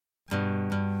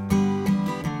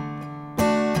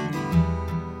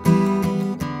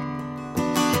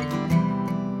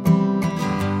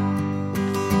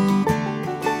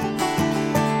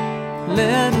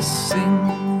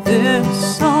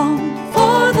this song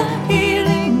for the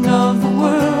healing of the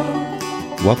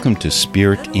world. Welcome to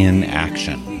Spirit in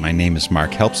Action. My name is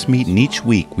Mark Helpsmeet, and each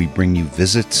week we bring you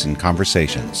visits and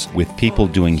conversations with people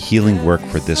doing healing work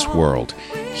for this world,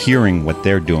 hearing what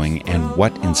they're doing and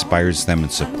what inspires them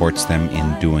and supports them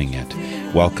in doing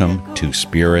it. Welcome to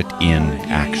Spirit in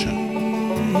Action.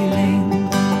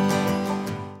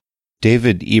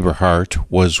 David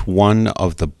Eberhardt was one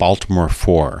of the Baltimore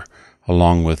Four,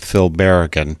 along with Phil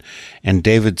Berrigan, and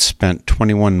David spent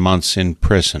 21 months in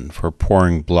prison for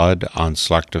pouring blood on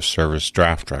Selective Service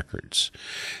draft records.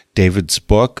 David's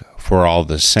book, For All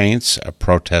the Saints, a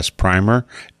protest primer,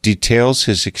 details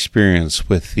his experience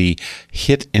with the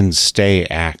hit and stay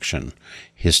action,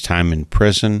 his time in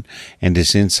prison, and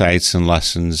his insights and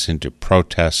lessons into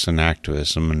protests and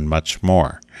activism, and much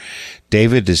more.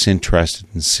 David is interested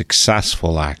in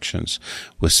successful actions,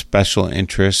 with special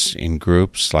interests in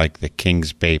groups like the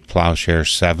Kings Bay Plowshare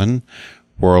 7,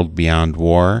 World Beyond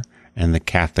War, and the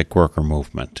Catholic Worker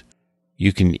Movement.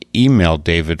 You can email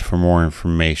David for more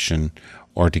information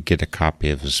or to get a copy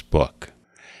of his book.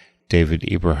 David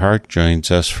Eberhardt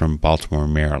joins us from Baltimore,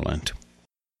 Maryland.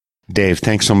 Dave,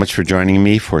 thanks so much for joining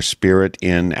me for Spirit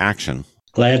in Action.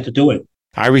 Glad to do it.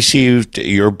 I received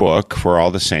your book, For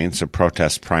All the Saints, a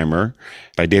protest primer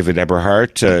by David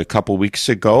Eberhardt a couple weeks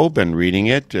ago. Been reading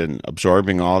it and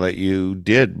absorbing all that you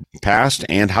did past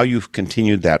and how you've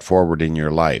continued that forward in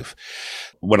your life.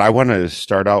 What I want to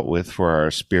start out with for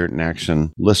our Spirit in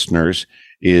Action listeners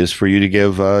is for you to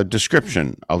give a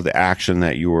description of the action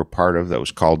that you were part of that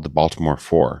was called the Baltimore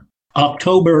Four.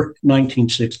 October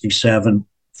 1967,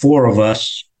 four of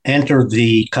us entered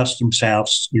the Customs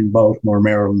House in Baltimore,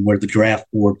 Maryland, where the draft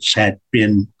boards had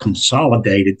been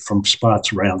consolidated from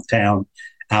spots around town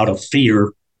out of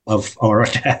fear of our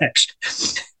attacks.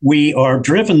 We are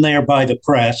driven there by the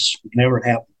press. It never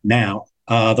happened now.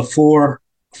 The four,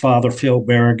 Father Phil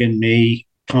Berrigan, me,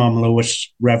 Tom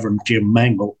Lewis, Reverend Jim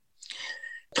Mangle.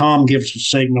 Tom gives a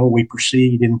signal. We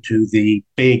proceed into the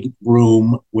big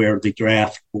room where the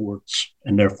draft boards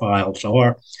and their files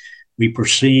are. We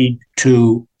proceed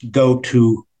to go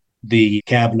to the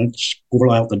cabinets,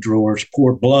 pull out the drawers,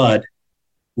 pour blood,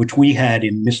 which we had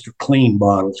in Mr. Clean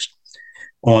bottles,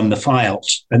 on the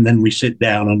files. And then we sit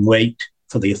down and wait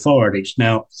for the authorities.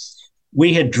 Now,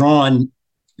 we had drawn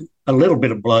a little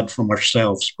bit of blood from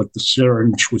ourselves, but the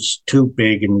syringe was too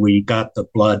big, and we got the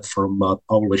blood from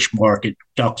Polish market,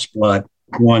 duck's blood.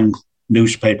 One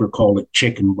newspaper called it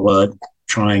chicken blood,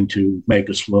 trying to make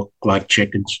us look like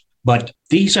chickens. But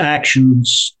these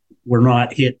actions were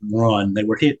not hit and run. They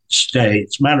were hit and stay.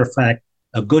 As a matter of fact,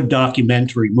 a good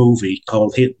documentary movie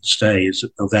called Hit and Stay is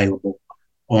available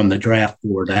on the draft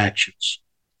board actions.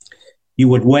 You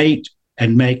would wait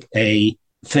and make a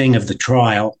thing of the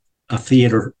trial, a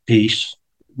theater piece.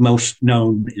 Most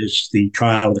known is the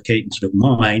Trial of the Catonsville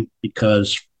Mine,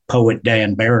 because poet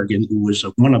Dan Berrigan, who was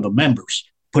one of the members,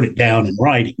 put it down in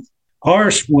writing.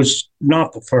 Ours was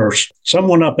not the first.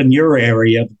 Someone up in your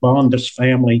area, the Bondas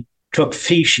family, took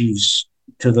feces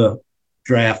to the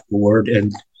draft board,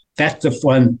 and that's the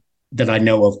one that I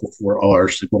know of before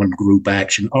ours, the one group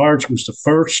action. Ours was the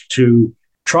first to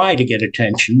try to get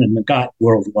attention, and it got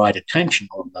worldwide attention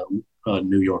on the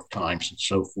New York Times and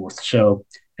so forth. So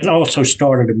it also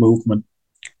started a movement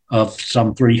of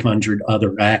some 300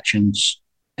 other actions,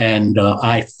 and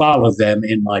I follow them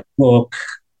in my book,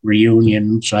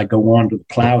 Reunions. I go on to the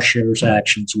Plowshares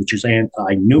actions, which is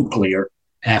anti-nuclear,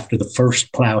 after the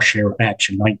first Plowshare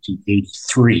action,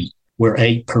 1983, where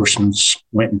 8 persons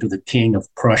went into the King of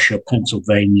Prussia,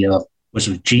 Pennsylvania, was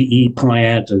a GE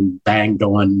plant, and banged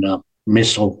on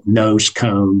missile nose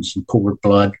cones and poured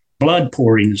blood. Blood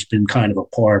pouring has been kind of a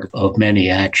part of many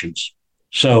actions.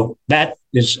 So that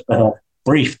is a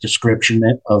brief description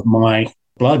of my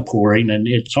blood pouring, and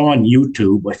it's on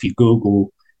YouTube. If you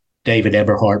Google David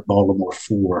Eberhardt, Baltimore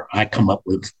 4, I come up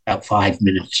with about 5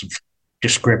 minutes of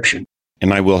description.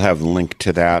 And I will have a link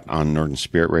to that on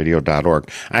northernspiritradio.org.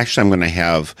 Actually, I'm going to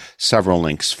have several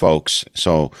links, folks.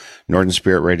 So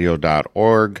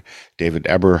northernspiritradio.org, David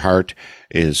Eberhardt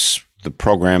is the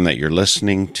program that you're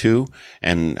listening to.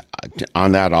 And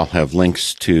on that, I'll have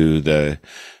links to the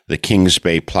Kings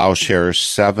Bay Plowshare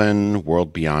 7,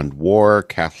 World Beyond War,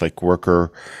 Catholic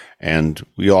Worker, and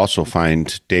we also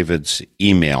find David's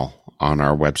email on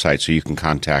our website, so you can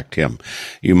contact him.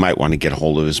 You might want to get a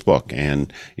hold of his book,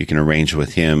 and you can arrange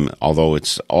with him, although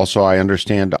it's also, I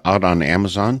understand, out on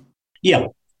Amazon? Yeah,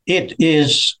 it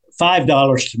is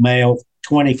 $5 to mail,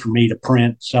 $20 for me to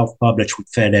print, self-publish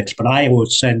with FedEx, but I will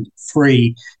send it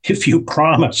free if you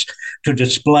promise to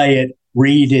display it,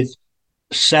 read it,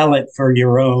 sell it for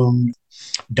your own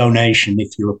donation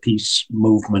if you're a peace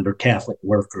movement or Catholic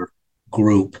worker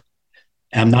group.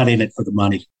 I'm not in it for the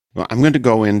money. Well, I'm going to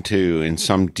go into in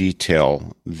some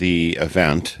detail the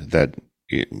event that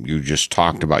you just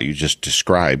talked about, you just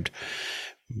described,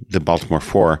 the Baltimore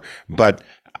Four, but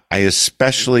I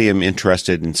especially am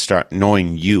interested in start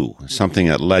knowing you, something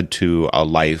that led to a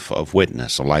life of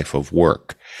witness, a life of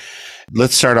work.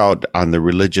 Let's start out on the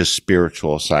religious,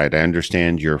 spiritual side. I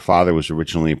understand your father was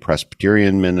originally a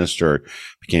Presbyterian minister,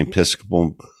 became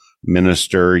Episcopal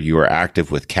minister. You were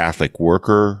active with Catholic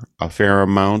Worker a fair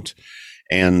amount.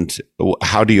 And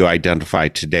how do you identify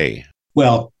today?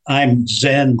 Well, I'm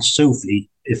Zen Sufi,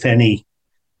 if any.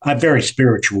 I'm very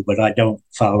spiritual, but I don't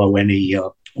follow any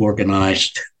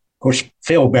organized. Of course,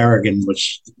 Phil Berrigan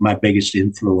was my biggest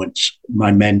influence,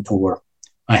 my mentor.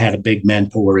 I had a big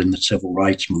mentor in the civil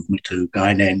rights movement, too, a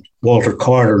guy named Walter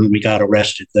Carter, and we got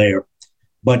arrested there.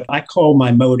 But I call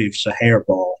my motives a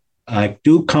hairball. I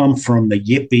do come from the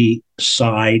yippie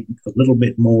side, a little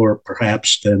bit more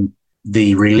perhaps than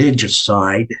the religious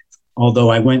side,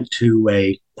 although I went to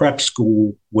a prep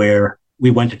school where we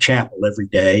went to chapel every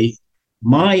day.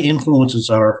 My influences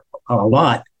are a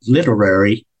lot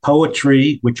literary,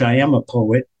 poetry, which I am a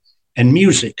poet, and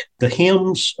music. The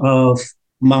hymns of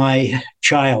my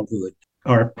childhood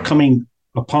are coming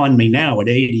upon me now at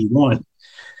 81.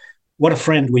 What a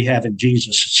friend we have in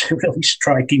Jesus. It's really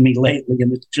striking me lately,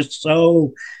 and it's just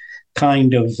so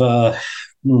kind of,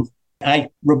 I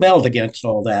rebelled against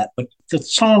all that. But the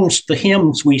songs, the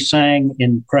hymns we sang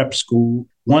in prep school,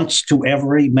 once to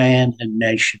every man and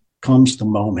nation comes the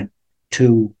moment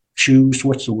to choose,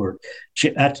 what's the word?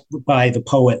 That's by the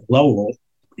poet Lowell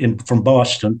from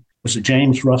Boston. Was it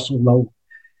James Russell Lowell?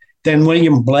 Then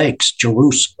William Blake's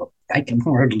Jerusalem. I can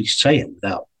hardly say it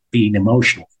without being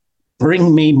emotional.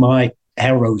 Bring me my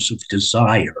arrows of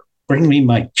desire. Bring me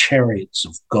my chariots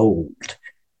of gold,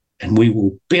 and we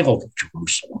will build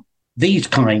Jerusalem. These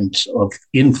kinds of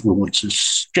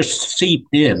influences just seeped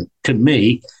in to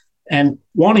me, and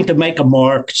wanting to make a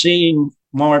mark, seeing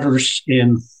martyrs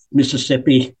in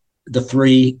Mississippi, the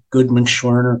three, Goodman,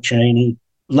 Schwerner, Cheney,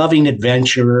 loving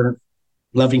adventure,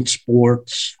 loving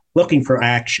sports, looking for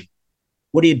action.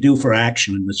 What do you do for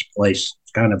action in this place?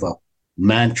 It's kind of a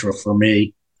mantra for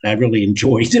me. I really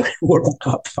enjoyed the World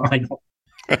Cup final.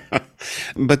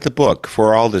 But the book,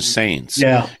 For All the Saints,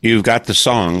 yeah, you've got the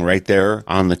song right there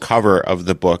on the cover of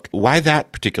the book. Why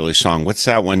that particular song? What's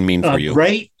that one mean for you? A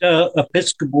great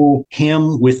Episcopal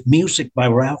hymn with music by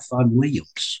Ralph Vaughan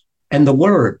Williams. And the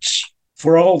words,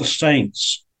 for all the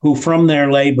saints who from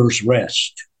their labors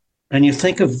rest. And you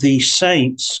think of the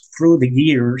saints through the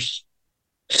years.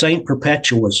 Saint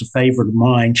Perpetua is a favorite of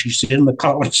mine. She's in the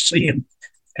Colosseum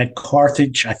at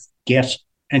Carthage, I guess.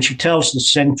 And she tells the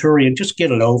centurion, just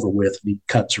get it over with. And he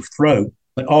cuts her throat.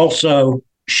 But also,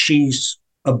 she's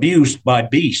abused by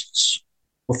beasts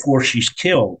before she's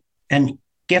killed. And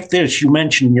get this, you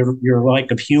mentioned your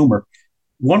like of humor.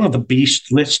 One of the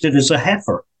beasts listed as a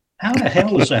heifer. How the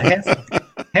hell is a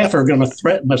heifer going to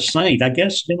threaten a saint? I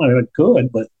guess it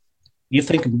could, but you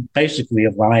think basically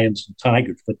of lions and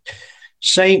tigers. But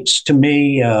saints, to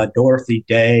me, Dorothy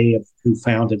Day, who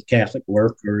founded Catholic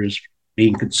Worker, is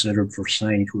being considered for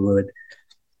sainthood.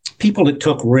 People that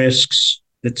took risks,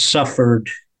 that suffered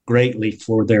greatly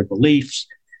for their beliefs.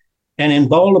 And in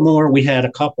Baltimore, we had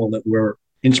a couple that were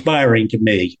inspiring to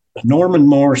me. Norman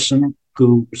Morrison,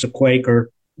 who was a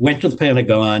Quaker, went to the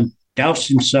Pentagon, doused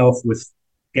himself with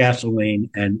gasoline,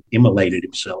 and immolated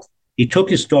himself. He took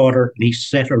his daughter and he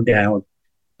set her down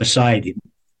beside him.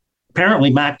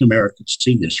 Apparently, McNamara could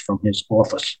see this from his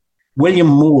office. William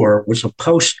Moore was a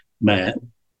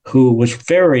postman who was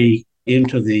very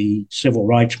into the civil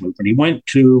rights movement. He went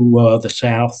to the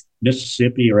South,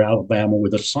 Mississippi or Alabama,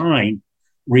 with a sign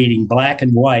reading black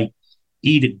and white,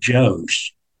 eat at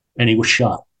Joe's, and he was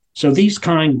shot. So these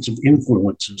kinds of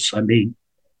influences, I mean,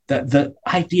 the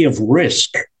idea of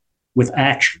risk with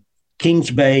action.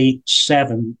 Kings Bay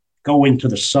 7 go into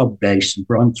the sub base in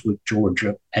Brunswick,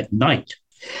 Georgia at night.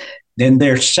 Then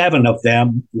there's 7 of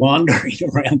them wandering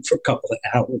around for a couple of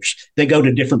hours. They go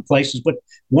to different places, but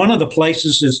one of the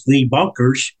places is the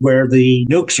bunkers where the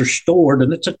nukes are stored,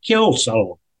 and it's a kill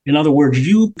zone. In other words,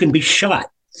 you can be shot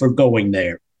for going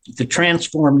there. The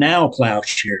Transform Now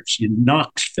plowshares in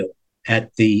Knoxville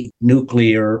at the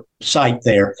nuclear site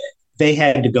there, they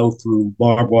had to go through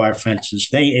barbed wire fences.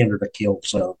 They entered a kill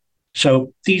zone.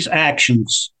 So these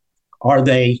actions, are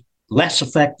they less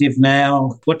effective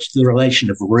now? What's the relation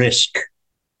of risk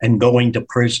and going to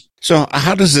prison? So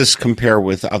how does this compare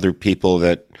with other people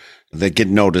that get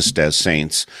noticed as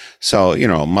saints? So,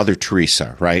 Mother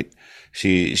Teresa, right?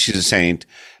 She's a saint.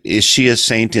 Is she a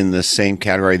saint in the same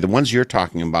category? The ones you're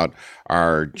talking about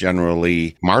are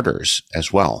generally martyrs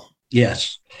as well.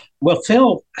 Yes. Well,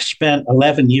 Phil spent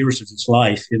 11 years of his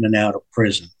life in and out of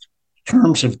prison. In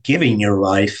terms of giving your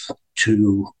life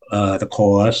to the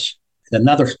cause,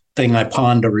 another thing I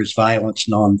ponder is violence,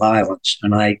 nonviolence.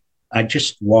 And I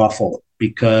just waffle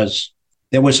because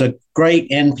there was a great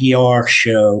NPR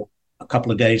show a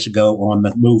couple of days ago on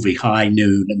the movie High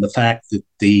Noon, and the fact that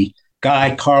the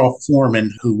guy, Carl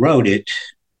Foreman, who wrote it,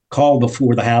 called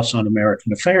before the House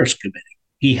Un-American Affairs Committee.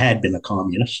 He had been a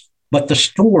communist. But the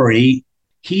story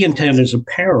he intended as a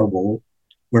parable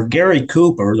where Gary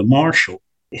Cooper, the marshal,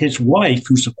 his wife,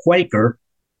 who's a Quaker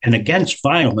and against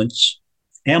violence,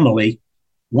 Emily,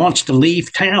 wants to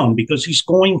leave town because he's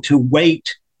going to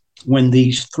wait when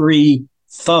these three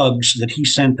thugs that he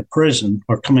sent to prison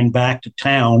are coming back to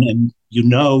town. And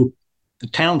the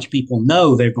townspeople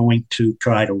know they're going to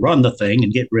try to run the thing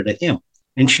and get rid of him.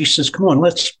 And she says, come on,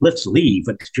 let's leave.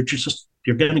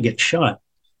 You're going to get shot.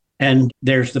 And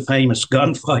there's the famous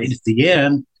gunfight at the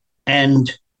end.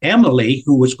 And Emily,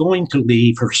 who was going to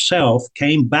leave herself,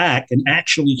 came back and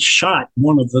actually shot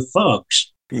one of the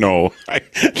thugs. No,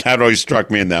 that always struck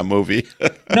me in that movie.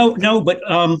 No, but,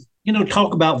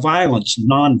 talk about violence,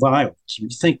 nonviolence. We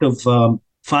think of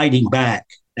fighting back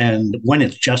and when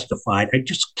it's justified. I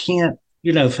just can't,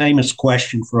 famous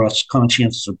question for us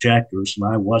conscientious objectors,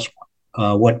 and I was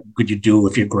one. What could you do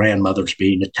if your grandmother's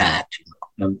being attacked?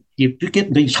 You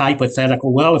get these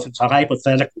hypothetical, well, if it's a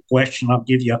hypothetical question, I'll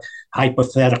give you a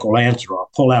hypothetical answer.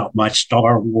 I'll pull out my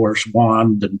Star Wars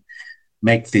wand and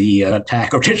make the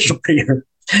attacker disappear.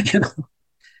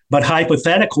 But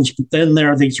hypotheticals, but then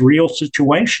there are these real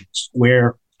situations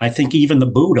where I think even the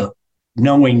Buddha,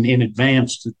 knowing in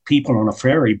advance that people on a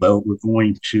ferry boat were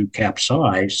going to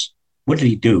capsize, what did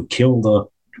he do? Kill the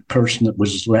person that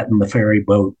was letting the ferry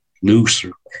boat loose?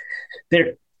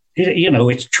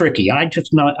 It's tricky.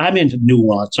 I'm into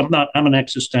nuance. I'm an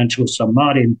existentialist. I'm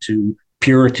not into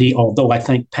purity, although I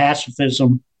think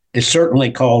pacifism is certainly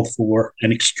called for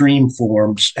in extreme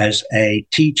forms as a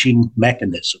teaching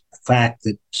mechanism. The fact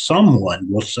that someone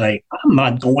will say, I'm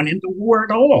not going into war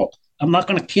at all. I'm not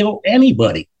going to kill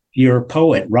anybody. Your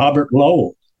poet, Robert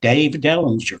Lowell, Dave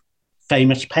Dellinger,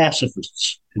 famous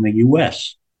pacifists in the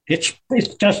U.S. It's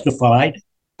justified,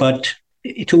 but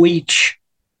to each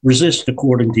resist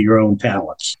according to your own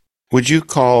talents. Would you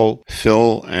call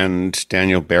Phil and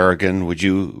Daniel Berrigan,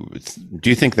 do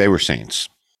you think they were saints?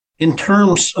 In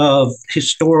terms of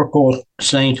historical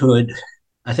sainthood,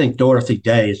 I think Dorothy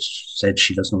Day said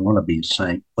she doesn't want to be a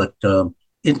saint. But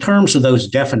in terms of those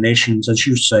definitions, as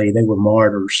you say, they were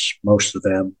martyrs, most of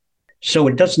them. So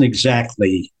it doesn't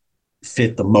exactly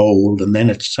fit the mold. And then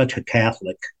it's such a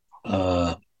Catholic.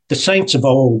 The saints of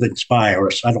old inspire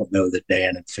us. I don't know that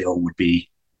Dan and Phil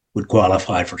would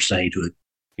qualify for sainthood.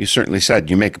 You certainly said,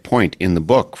 you make a point in the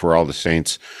book for all the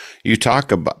saints. You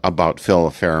talk about Phil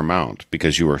a fair amount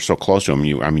because you were so close to him.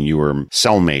 You were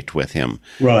cellmate with him.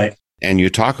 Right. And you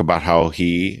talk about how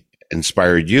he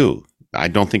inspired you. I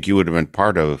don't think you would have been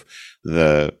part of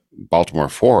the Baltimore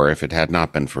Four if it had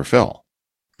not been for Phil.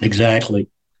 Exactly.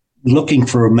 Looking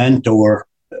for a mentor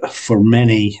for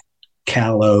many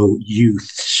callow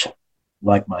youths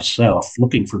like myself,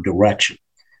 looking for direction.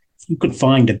 If you could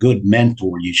find a good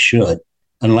mentor, you should,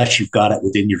 unless you've got it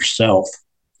within yourself.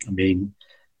 I mean,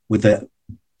 with the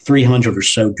 300 or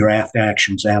so draft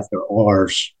actions after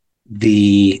ours,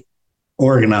 the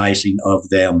organizing of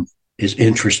them is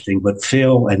interesting. But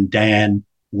Phil and Dan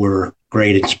were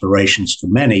great inspirations to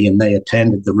many, and they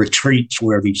attended the retreats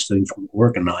where these things were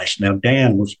organized. Now,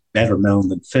 Dan was better known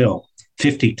than Phil.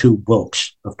 52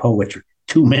 books of poetry,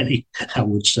 too many, I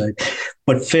would say.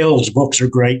 But Phil's books are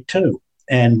great, too.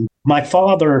 And my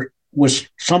father was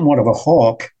somewhat of a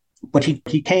hawk, but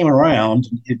he came around.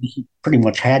 He pretty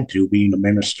much had to, being a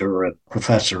minister and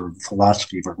professor of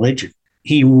philosophy of religion.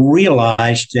 He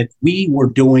realized that we were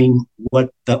doing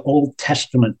what the Old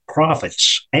Testament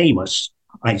prophets, Amos,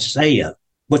 Isaiah,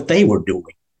 what they were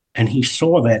doing. And he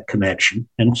saw that connection.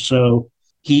 And so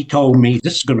he told me,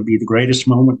 this is going to be the greatest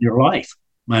moment in your life.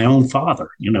 My own father,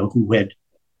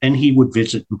 and he would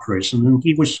visit in prison, and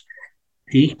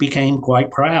he became quite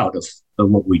proud of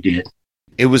what we did.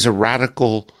 It was a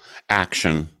radical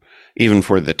action, even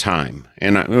for the time.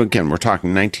 And again, we're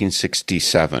talking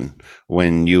 1967,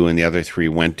 when you and the other three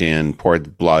went in,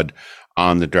 poured blood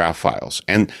on the draft files.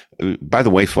 And by the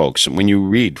way, folks, when you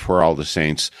read For All the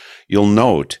Saints, you'll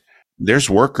note there's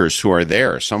workers who are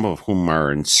there, some of whom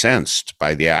are incensed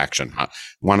by the action,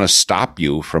 want to stop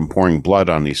you from pouring blood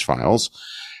on these files.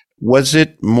 Was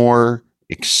it more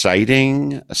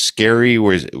exciting, scary?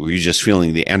 Were you just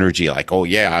feeling the energy like, oh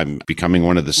yeah, I'm becoming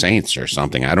one of the saints or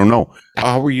something? I don't know.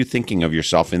 How were you thinking of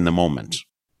yourself in the moment?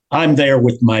 I'm there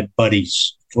with my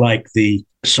buddies. Like the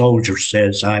soldier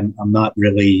says, I'm not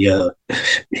really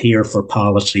here for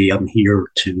policy. I'm here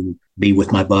to be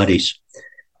with my buddies.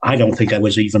 I don't think I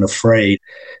was even afraid.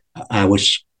 I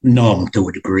was numb to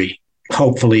a degree.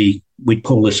 Hopefully, we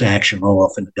pull this action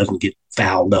off and it doesn't get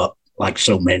fouled up like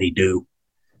so many do.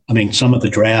 I mean, some of the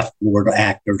draft board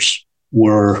actors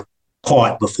were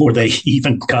caught before they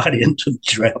even got into the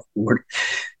draft board.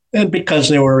 And because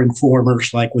they were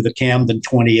informers, like with the Camden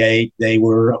 28, they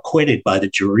were acquitted by the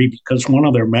jury because one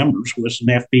of their members was an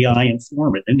FBI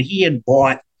informant and he had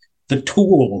bought the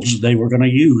tools they were going to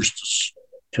use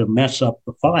to mess up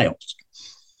the files.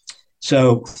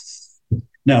 So,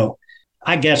 no,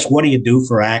 I guess what do you do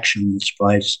for action in this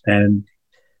place? And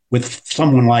with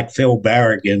someone like Phil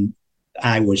Berrigan,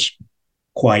 I was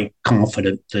quite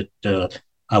confident that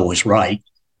I was right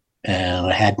and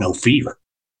I had no fear.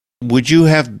 Would you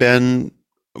have been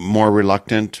more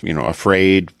reluctant,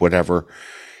 afraid, whatever,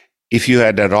 if you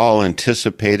had at all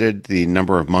anticipated the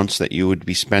number of months that you would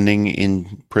be spending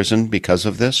in prison because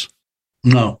of this?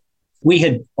 No. We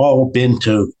had all been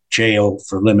to jail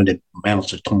for limited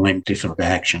amounts of time, different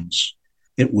actions.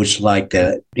 It was like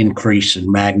an increase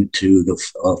in magnitude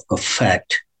of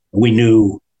effect. We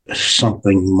knew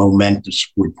something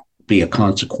momentous would be a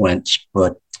consequence,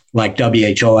 but like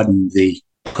W.H. Auden, the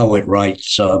poet,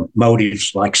 writes,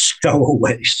 motives like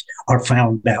stowaways are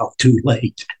found out too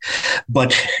late.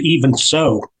 But even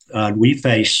so, we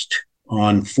faced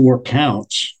on 4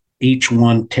 counts, each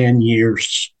one 10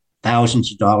 years,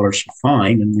 thousands of dollars in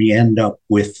fine, and we end up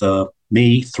with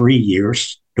me 3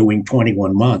 years doing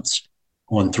 21 months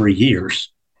on 3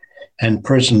 years. And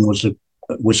prison was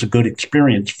a good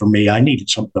experience for me. I needed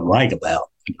something to write about.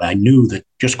 I knew that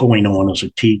just going on as a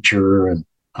teacher, and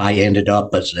I ended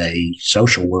up as a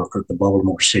social worker at the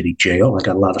Baltimore City Jail. I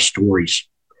got a lot of stories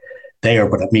there,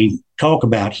 but I mean, talk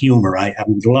about humor. I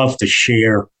would love to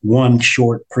share one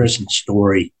short prison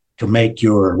story to make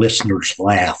your listeners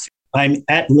laugh. I'm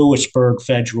at Lewisburg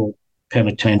Federal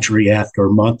Penitentiary after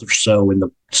a month or so in the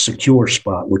secure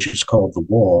spot, which is called the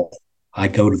Wall. I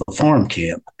go to the farm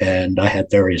camp, and I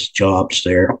had various jobs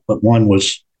there, but one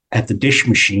was at the dish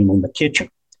machine in the kitchen.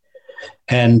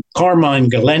 And Carmine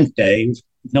Galante,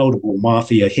 notable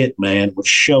mafia hitman, was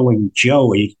showing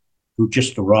Joey, who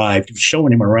just arrived, he was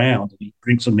showing him around, and he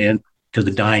brings him in to the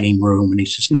dining room, and he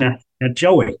says, now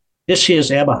Joey, this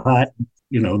here's Eberhard,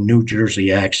 New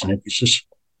Jersey accent. He says,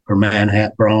 or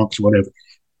Manhattan, Bronx, whatever.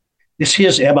 This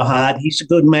here's Eberhard. He's a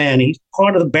good man. He's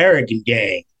part of the Berrigan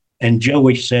gang. And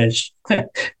Joey says,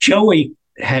 Joey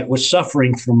was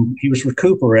suffering he was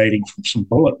recuperating from some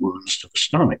bullet wounds to the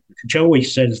stomach. Joey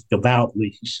says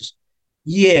devoutly, he says,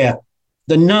 yeah,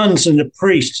 the nuns and the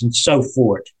priests and so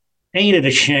forth. Ain't it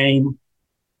a shame?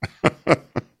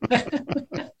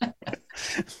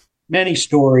 Many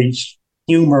stories,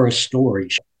 humorous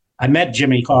stories. I met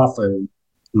Jimmy Hoffa in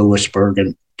Lewisburg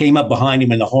and came up behind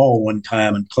him in the hall one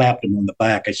time and clapped him on the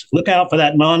back. I said, look out for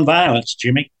that nonviolence,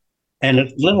 Jimmy. And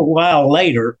a little while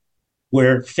later,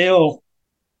 where Phil,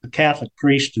 the Catholic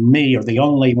priest, and me are the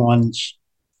only ones,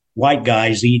 white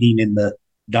guys, eating in the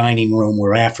dining room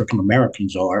where African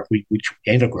Americans are, we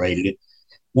integrated it.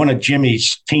 One of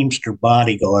Jimmy's Teamster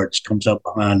bodyguards comes up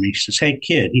behind me. He says, hey,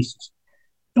 kid, he says,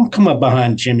 don't come up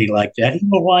behind Jimmy like that. He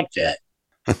won't like that.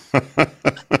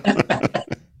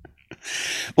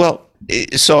 Well,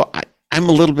 so I'm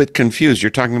a little bit confused.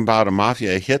 You're talking about a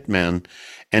mafia hitman,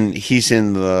 and he's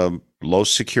in the low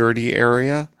security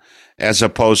area as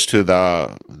opposed to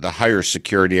the higher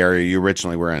security area you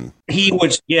originally were in. He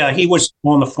was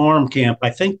on the farm camp.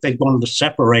 I think they wanted to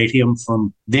separate him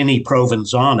from Vinnie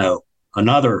Provenzano,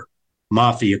 another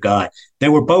mafia guy. They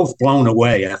were both blown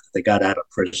away after they got out of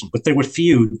prison, but there were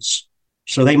feuds.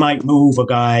 So they might move a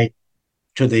guy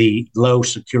to the low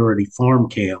security farm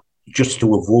camp just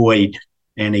to avoid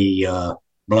any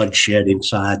bloodshed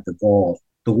inside the Wall.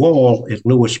 The Wall at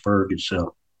Lewisburg is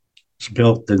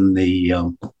built in the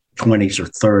 20s or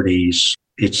 30s.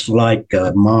 It's like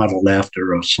modeled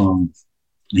after some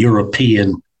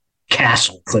European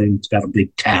castle thing. It's got a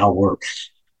big tower,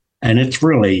 and it's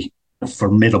really a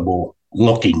formidable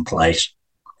looking place.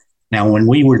 Now, when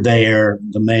we were there,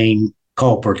 the main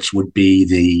culprits would be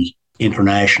the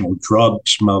international drug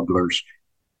smugglers,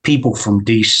 people from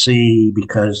D.C.,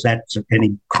 because that's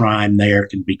any crime there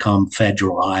can become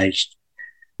federalized,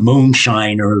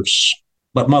 moonshiners,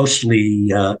 but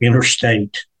mostly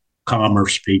interstate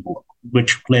commerce people,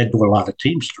 which led to a lot of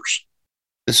Teamsters.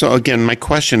 So again, my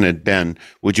question had been,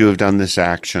 would you have done this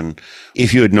action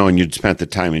if you had known you'd spent the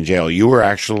time in jail? You were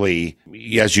actually,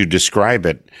 as you describe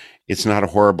it, it's not a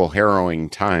horrible, harrowing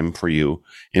time for you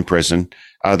in prison.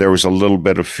 There was a little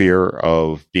bit of fear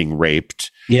of being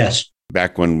raped. Yes.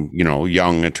 Back when,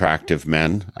 young, attractive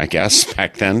men, I guess,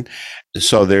 back then.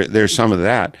 So there's some of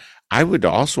that. I would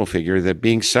also figure that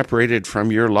being separated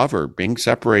from your lover, being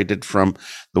separated from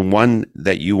the one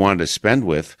that you want to spend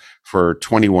with for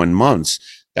 21 months,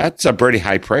 that's a pretty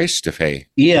high price to pay.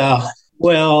 Yeah.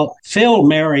 Well, Phil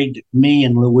married me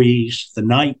and Louise the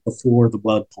night before the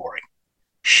blood pouring.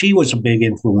 She was a big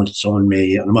influence on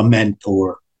me and a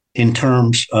mentor in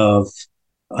terms of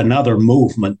another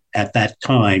movement at that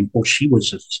time. Well, she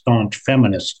was a staunch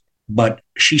feminist, but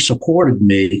she supported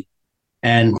me.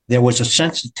 And there was a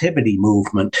sensitivity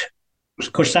movement.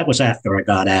 Of course, that was after I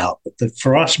got out. But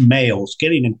for us males,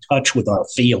 getting in touch with our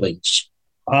feelings,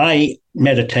 I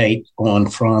meditate on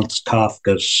Franz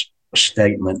Kafka's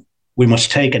statement, we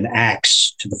must take an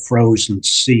axe to the frozen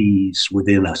seas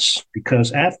within us.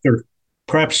 Because after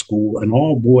prep school, an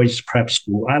all boys prep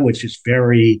school, I was just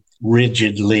very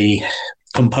rigidly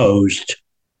composed.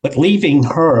 But leaving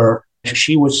her,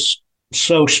 she was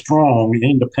so strong,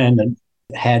 independent,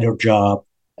 had her job,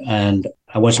 and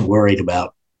I wasn't worried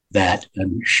about that.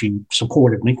 And she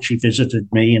supported me. She visited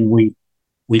me, and we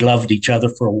loved each other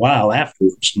for a while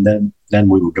afterwards, and then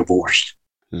we were divorced.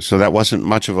 So that wasn't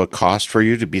much of a cost for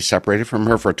you to be separated from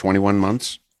her for 21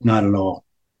 months? Not at all.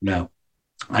 No.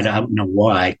 I don't know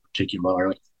why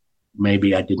particularly.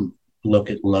 Maybe I didn't look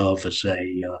at love as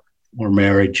or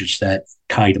marriage as that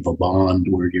kind of a bond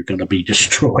where you're going to be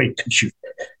destroyed because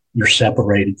you're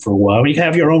separated for a while. You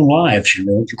have your own lives,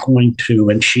 you're going to,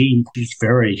 and she's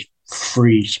very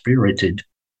free-spirited.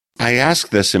 I ask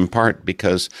this in part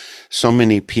because so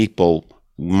many people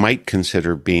might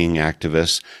consider being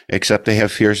activists, except they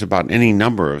have fears about any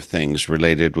number of things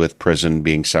related with prison,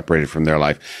 being separated from their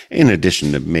life, in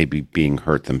addition to maybe being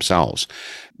hurt themselves.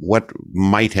 What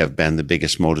might have been the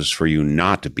biggest motives for you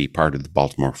not to be part of the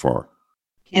Baltimore Four?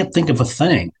 Can't think of a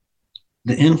thing.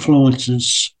 The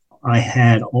influences I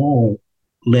had all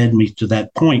led me to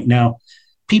that point. Now,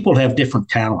 people have different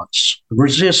talents.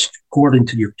 Resist according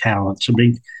to your talents. I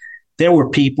mean, there were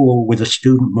people with a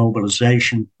student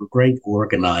mobilization who were great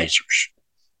organizers.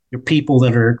 There are people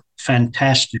that are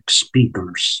fantastic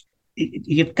speakers.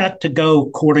 You've got to go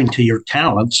according to your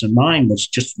talents, and mine was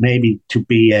just maybe to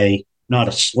be not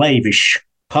a slavish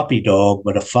puppy dog,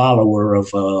 but a follower of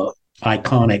an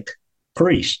iconic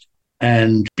priest,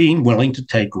 and being willing to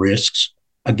take risks.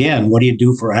 Again, what do you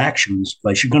do for action in this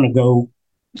place? You're going to go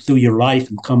through your life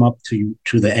and come up to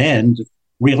the end,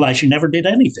 realize you never did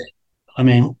anything. I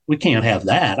mean, we can't have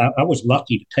that. I was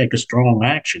lucky to take a strong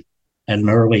action at an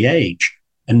early age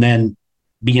and then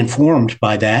be informed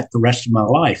by that the rest of my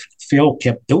life. Phil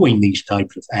kept doing these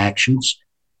types of actions.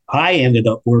 I ended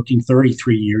up working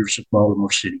 33 years at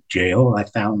Baltimore City Jail. I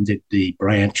founded the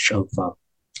branch of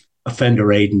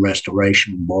Offender Aid and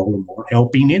Restoration in Baltimore,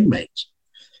 helping inmates.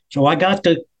 So I got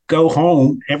to go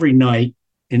home every night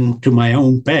into my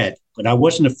own bed, but I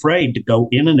wasn't afraid to go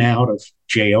in and out of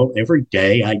jail every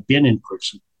day. I'd been in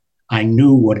prison. I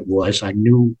knew what it was. I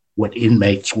knew what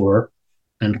inmates were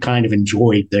and kind of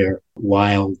enjoyed their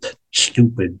wild,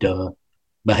 stupid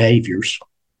behaviors.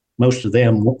 Most of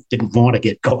them didn't want to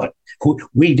get caught.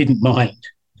 We didn't mind.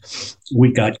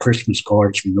 We got Christmas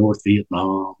cards from North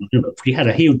Vietnam. We had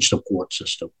a huge support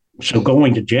system. So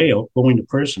going to jail, going to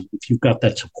prison, if you've got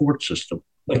that support system,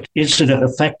 but is it an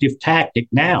effective tactic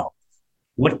now?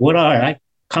 What are I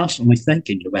constantly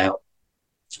thinking about?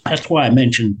 That's why I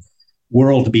mentioned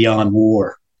World Beyond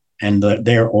War and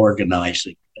their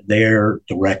organizing, their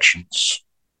directions,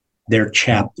 their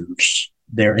chapters,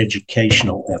 their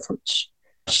educational efforts.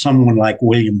 Someone like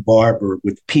William Barber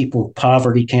with People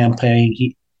Poverty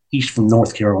Campaign, he's from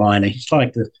North Carolina. He's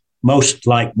like the most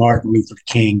like Martin Luther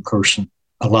King person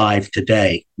alive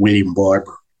today, William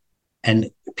Barber.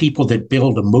 And people that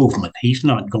build a movement, he's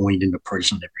not going into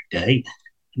prison every day.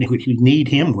 We need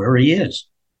him where he is.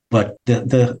 But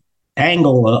the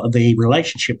angle of the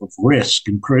relationship of risk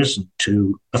in prison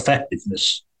to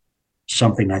effectiveness,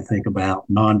 something I think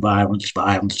about. Nonviolence,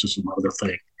 violence is another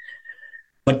thing.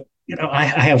 But, I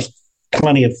have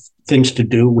plenty of things to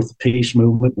do with the peace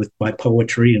movement, with my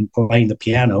poetry and playing the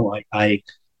piano. I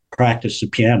practice the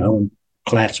piano and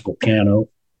classical piano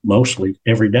mostly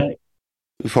every day.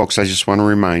 Folks, I just want to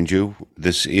remind you,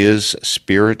 this is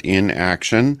Spirit in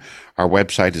Action. Our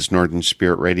website is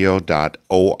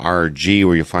northernspiritradio.org,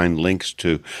 where you'll find links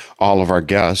to all of our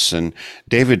guests. And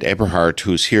David Eberhardt,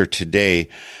 who's here today,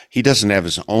 He doesn't have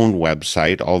his own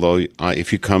website, although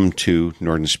if you come to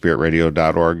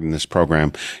northernspiritradio.org in this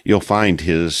program, you'll find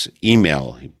his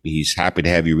email. He's happy to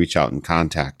have you reach out and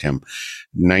contact him.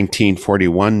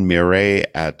 1941 Mireille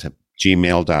at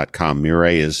gmail.com.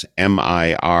 Mireille is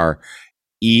Mireille.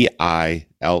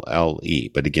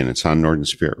 But again, it's on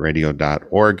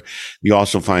northernspiritradio.org. You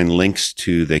also find links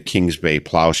to the Kings Bay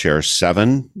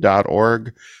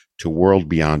Plowshare7.org, to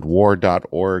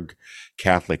worldbeyondwar.org,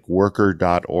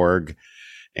 catholicworker.org,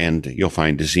 and you'll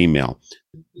find his email.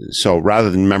 So rather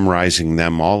than memorizing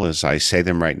them all as I say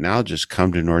them right now, just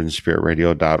come to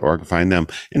northernspiritradio.org, find them,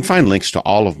 and find links to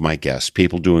all of my guests,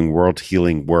 people doing world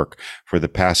healing work for the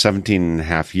past 17 and a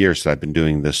half years that I've been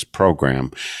doing this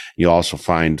program. You'll also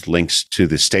find links to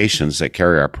the stations that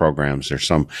carry our programs. There's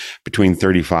some between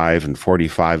 35 and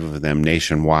 45 of them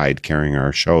nationwide carrying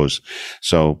our shows.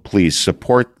 So please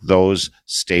support those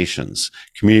stations,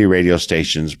 community radio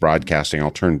stations broadcasting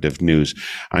alternative news.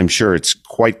 I'm sure it's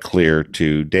quite clear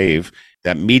to Dave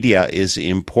that media is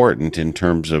important in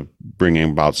terms of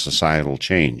bringing about societal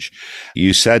change.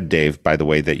 You said, Dave, by the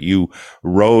way, that you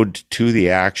rode to the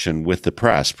action with the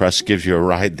press. Press gives you a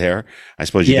ride there. I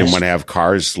suppose you didn't want to have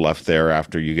cars left there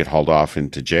after you get hauled off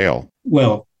into jail.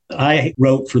 Well, I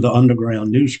wrote for the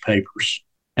underground newspapers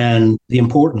and the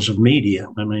importance of media.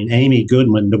 I mean, Amy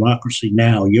Goodman, Democracy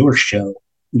Now!, your show,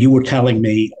 you were telling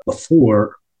me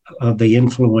before of the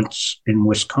influence in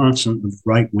Wisconsin of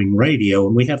right-wing radio,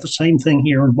 and we have the same thing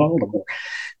here in Baltimore.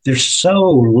 There's so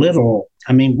little.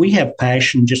 I mean, we have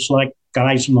passion just like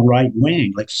guys in the right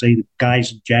wing. Let's say the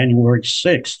guys of January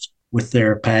 6th with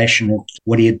their passionate,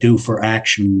 what do you do for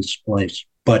action in this place?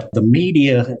 But the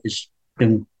media has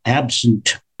been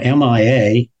absent,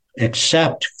 MIA,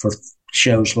 except for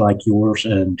shows like yours,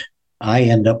 and I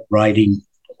end up writing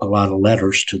a lot of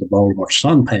letters to the Baltimore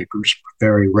Sun papers,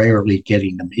 very rarely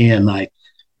getting them in.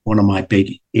 One of my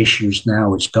big issues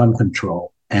now is gun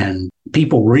control, and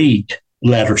people read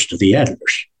letters to the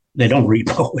editors. They don't read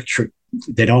poetry.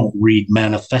 They don't read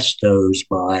manifestos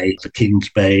by the Kings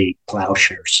Bay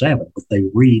Plowshare 7, but they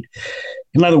read,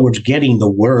 in other words, getting the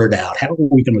word out. How are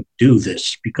we going to do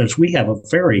this? Because we have a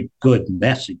very good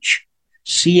message.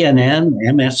 CNN,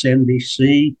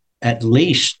 MSNBC, at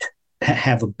least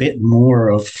have a bit more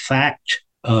of fact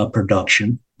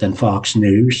production than Fox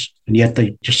News, and yet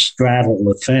they just straddle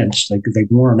the fence. They've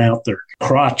worn out their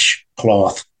crotch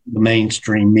cloth, the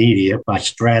mainstream media, by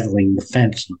straddling the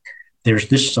fence. And there's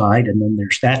this side, and then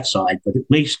there's that side, but at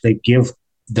least they give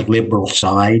the liberal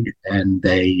side, and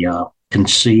they can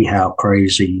see how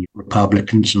crazy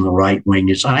Republicans and the right wing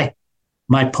is.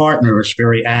 My partner is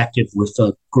very active with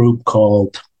a group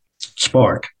called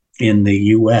Spark in the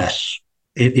U.S.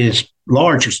 It is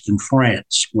largest in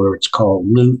France, where it's called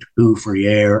Lutte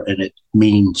Ouvrière, and it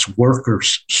means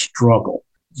workers' struggle.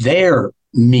 Their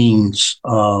means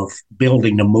of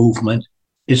building a movement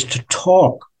is to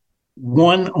talk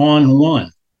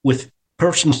one-on-one with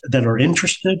persons that are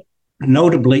interested,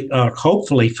 notably,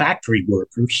 hopefully factory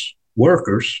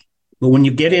workers. But when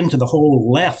you get into the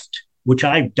whole left, which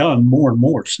I've done more and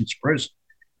more since prison,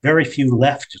 very few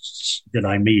leftists that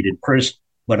I meet in prison.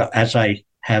 But as I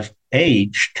have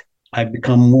aged, I've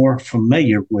become more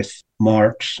familiar with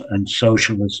Marx and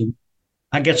socialism.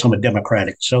 I guess I'm a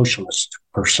democratic socialist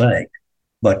per se,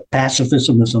 but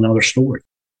pacifism is another story.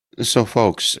 So,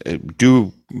 folks,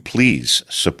 do please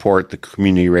support the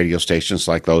community radio stations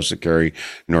like those that carry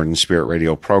Northern Spirit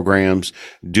Radio programs.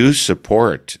 Do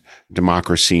support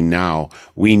Democracy Now!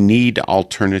 We need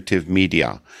alternative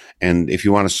media. And if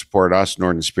you want to support us,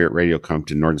 Northern Spirit Radio, come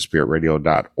to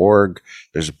northernspiritradio.org.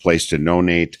 There's a place to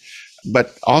donate.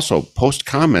 But also post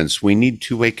comments. We need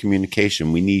two-way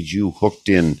communication. We need you hooked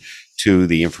in to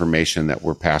the information that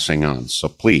we're passing on. So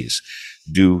please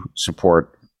do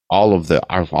support all of the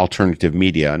alternative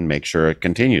media and make sure it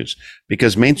continues,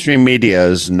 because mainstream media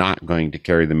is not going to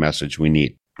carry the message we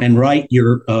need. And write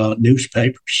your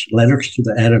newspapers, letters to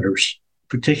the editors,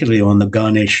 particularly on the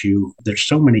gun issue. There's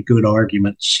so many good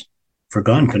arguments for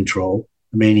gun control.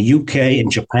 I mean, the UK and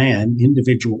Japan,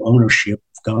 individual ownership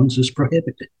of guns is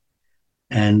prohibited.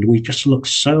 And we just look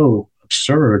so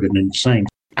absurd and insane.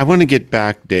 I want to get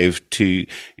back, Dave, to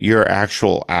your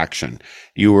actual action.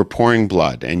 You were pouring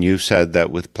blood, and you said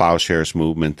that with Plowshares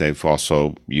movement, they've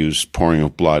also used pouring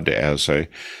of blood as a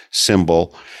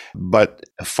symbol. But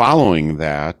following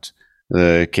that,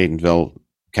 the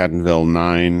Catonsville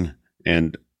 9,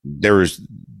 and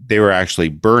they were actually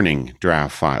burning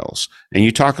draft files. And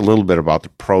you talk a little bit about the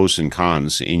pros and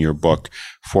cons in your book,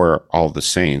 For All the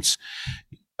Saints,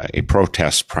 a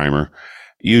protest primer.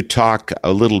 You talk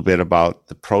a little bit about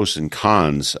the pros and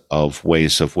cons of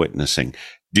ways of witnessing.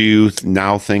 Do you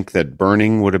now think that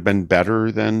burning would have been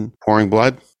better than pouring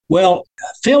blood? Well,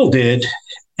 Phil did,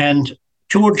 and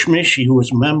George Michie, who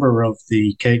was a member of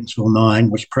the Catonsville Nine,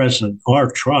 was present at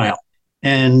our trial.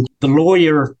 And the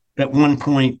lawyer at one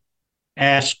point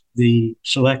asked the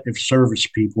Selective Service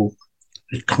people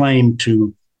that claimed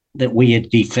that we had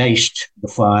defaced the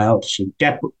files and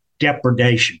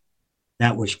depredation.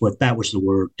 That was the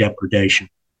word, depredation.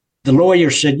 The lawyer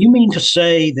said, "You mean to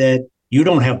say that you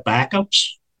don't have backups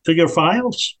to your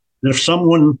files? That if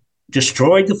someone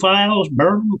destroyed the files,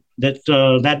 burned them,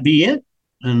 that'd be it?"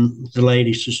 And the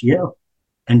lady says, "Yeah."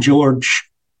 And George,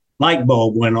 light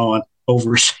bulb went on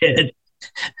over his head.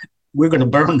 We're going to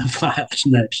burn the files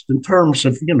next. In terms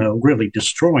of, really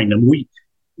destroying them,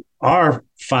 our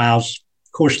files,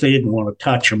 of course, they didn't want to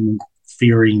touch them,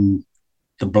 fearing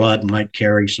the blood might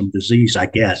carry some disease, I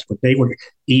guess, but they were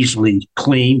easily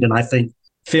cleaned. And I think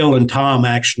Phil and Tom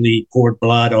actually poured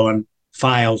blood on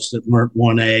files that weren't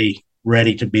 1A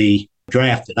ready to be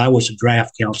drafted. I was a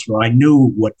draft counselor. I knew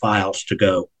what files to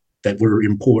go that were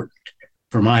important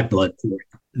for my blood pouring.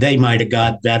 They might have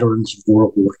got veterans of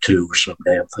World War II or some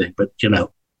damn thing, but,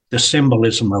 the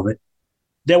symbolism of it.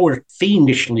 They were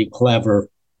fiendishly clever.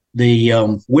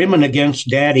 The Women Against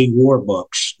Daddy war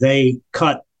books, they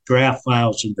cut draft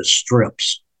files into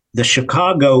strips. The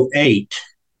Chicago 8,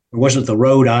 or was it the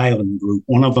Rhode Island group,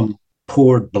 one of them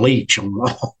poured bleach on them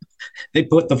all. They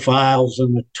put the files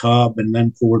in the tub and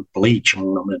then poured bleach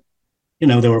on them.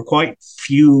 And, there were quite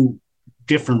few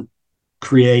different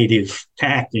creative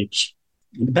tactics.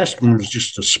 The best one was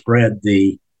just to spread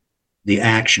the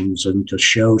actions and to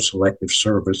show Selective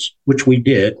Service, which we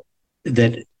did, and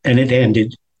it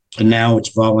ended. And now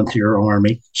it's volunteer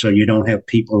army. So you don't have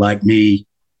people like me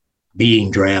being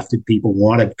drafted. People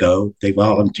want to go. They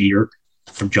volunteer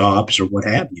for jobs or what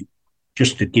have you,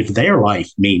 just to give their life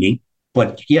meaning.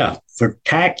 But yeah, for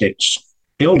tactics,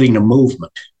 building a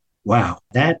movement, wow,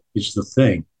 that is the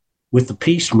thing. With the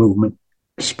peace movement,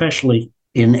 especially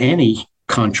in any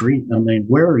country, I mean,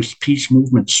 where is peace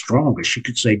movement strongest? You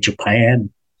could say Japan,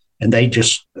 and they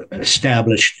just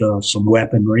established some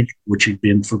weaponry, which had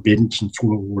been forbidden since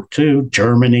World War II.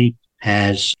 Germany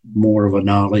has more of a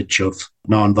knowledge of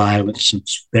nonviolence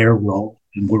since their role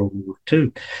in World War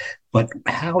II. But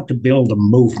how to build a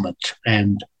movement,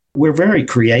 and we're very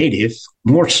creative,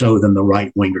 more so than the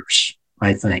right-wingers,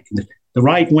 I think. The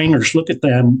right-wingers, look at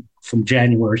them from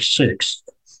January 6th.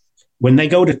 When they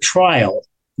go to trial,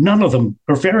 none of them,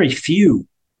 or very few,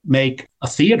 make a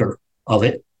theater of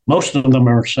it. Most of them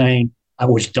are saying, "I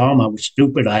was dumb, I was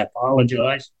stupid, I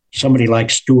apologize." Somebody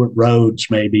like Stuart Rhodes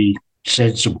maybe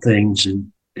said some things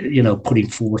and, putting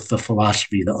forth the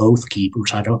philosophy of the Oath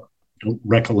Keepers. I don't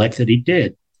recollect that he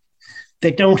did.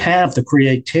 They don't have the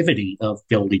creativity of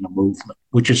building a movement,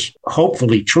 which is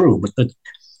hopefully true, but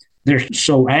they're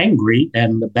so angry,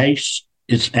 and the base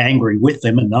is angry with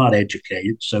them and not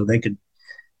educated, so they could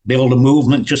build a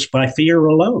movement just by fear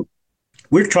alone.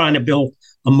 We're trying to build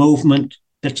a movement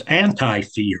that's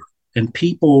anti-fear, and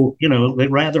people,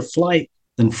 they'd rather flight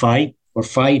than fight, or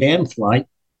fight and flight.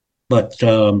 But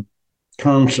in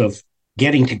terms of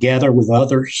getting together with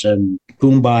others and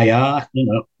kumbaya,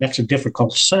 that's a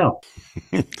difficult sell.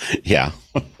 Yeah.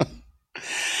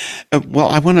 Well,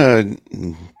 I want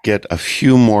to get a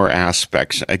few more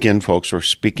aspects. Again, folks, we're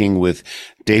speaking with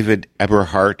David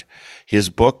Eberhardt. His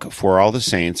book, For All the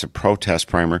Saints, a protest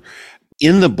primer.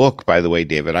 In the book, by the way,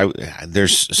 David,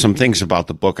 there's some things about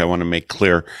the book I want to make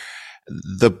clear.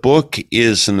 The book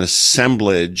is an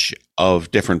assemblage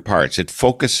of different parts. It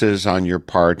focuses on your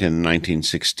part in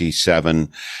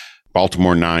 1967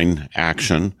 Baltimore 9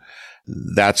 action.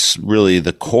 That's really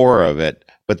the core of it,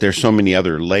 but there's so many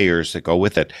other layers that go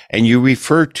with it. And you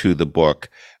refer to the book.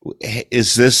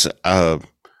 Is this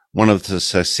one of the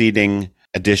succeeding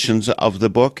editions of the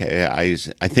book? I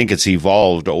think it's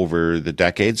evolved over the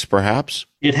decades, perhaps.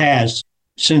 It has.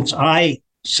 Since I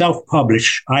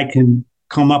self-publish, I can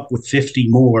come up with 50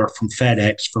 more from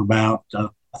FedEx for about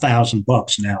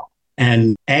 $1,000 now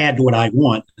and add what I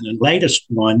want. And the latest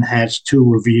one has 2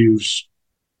 reviews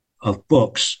of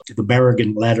books, the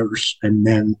Berrigan Letters, and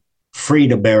then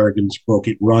Frida Berrigan's book,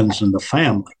 It Runs in the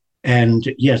Family. And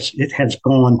yes, it has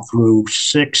gone through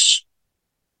 6.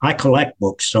 I collect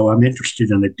books, so I'm interested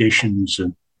in editions,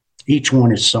 and each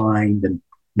one is signed and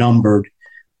numbered.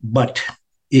 But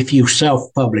if you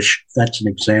self-publish, that's an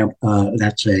example.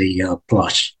 That's a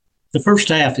plus. The first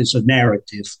half is a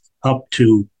narrative up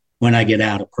to when I get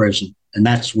out of prison, and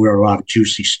that's where a lot of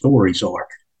juicy stories are.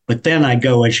 But then I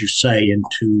go, as you say,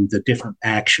 into the different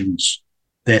actions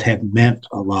that have meant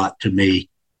a lot to me,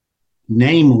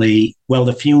 namely,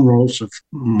 the funerals of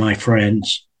my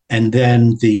friends And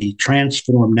then the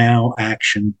Transform Now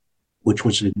action, which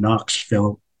was in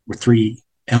Knoxville, where three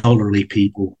elderly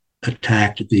people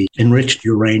attacked the enriched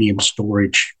uranium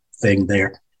storage thing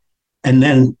there. And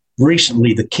then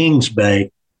recently, the Kings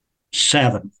Bay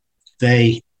 7,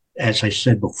 they, as I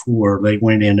said before, they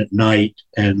went in at night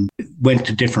and went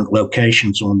to different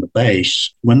locations on the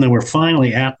base. When they were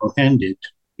finally apprehended,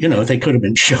 they could have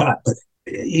been shot, but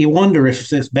you wonder if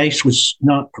this base was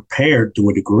not prepared to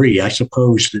a degree. I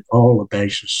suppose that all the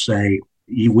bases say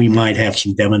we might have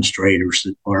some demonstrators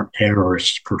that aren't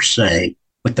terrorists per se,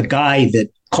 but the guy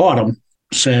that caught them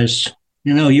says,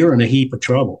 you're in a heap of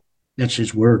trouble. That's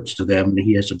his words to them, and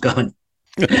he has a gun.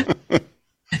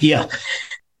 Yeah.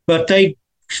 But they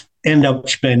end up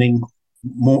spending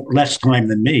less time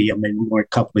than me. I mean, more a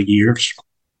couple of years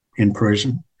in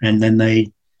prison. And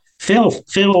then Phil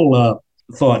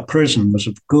thought prison was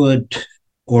a good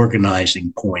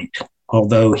organizing point,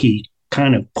 although he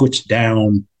kind of puts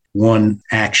down one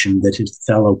action that his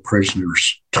fellow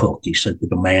prisoners took. He said the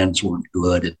demands weren't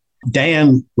good. And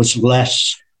Dan was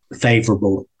less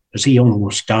favorable, because he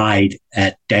almost died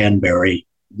at Danbury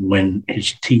when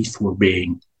his teeth were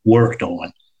being worked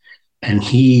on. And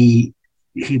he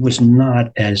was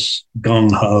not as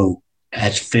gung-ho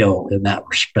as Phil in that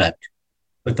respect.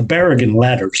 But the Berrigan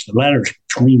letters, the letters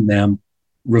between them,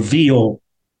 reveal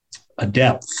a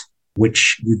depth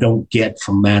which you don't get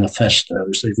from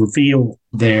manifestos. They reveal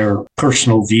their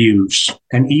personal views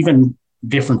and even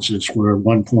differences where at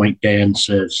one point Dan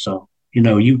says,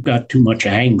 you've got too much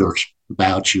anger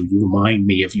about you. You remind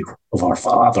me of our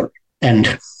father.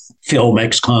 And Phil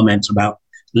makes comments about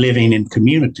living in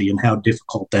community and how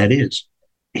difficult that is.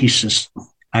 He says,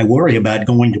 I worry about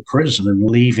going to prison and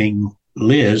leaving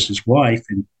Liz, his wife,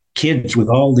 and kids with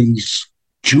all these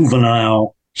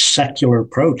juvenile secular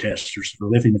protesters that are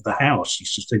living at the house. He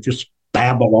says they just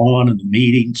babble on in the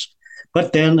meetings.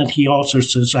 But then he also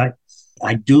says,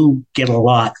 I do get a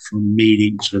lot from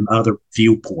meetings and other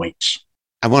viewpoints.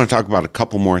 I want to talk about a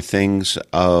couple more things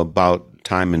about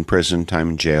time in prison,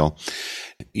 time in jail.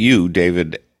 You,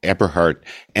 David Eberhardt,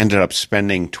 ended up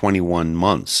spending 21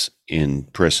 months in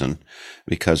prison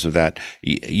because of that.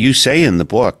 You say in the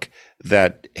book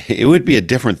that it would be a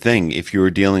different thing if you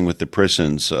were dealing with the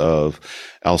prisons of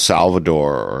El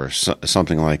Salvador or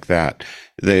something like that.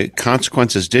 The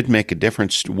consequences would make a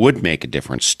difference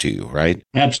to you, right?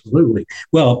 Absolutely.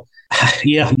 Well,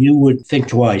 yeah, you would think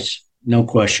twice, no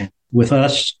question. With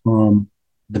us,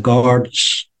 the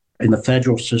guards in the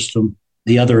federal system,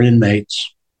 the other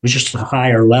inmates, was just a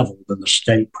higher level than the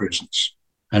state prisons.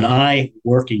 And I,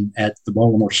 working at the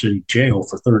Baltimore City Jail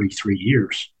for 33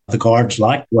 years, the guards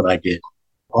liked what I did.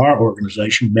 Our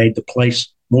organization made the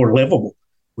place more livable.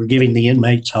 We're giving the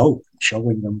inmates hope,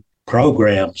 showing them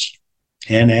programs,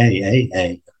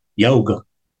 NAAA, yoga,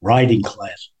 writing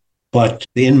class. But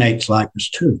the inmates liked us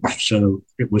too. So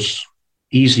it was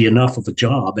easy enough of a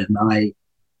job. And in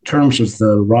terms of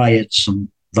the riots and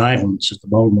violence at the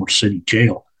Baltimore City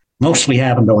Jail, mostly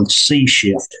happened on C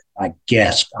shift, I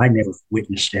guess. I never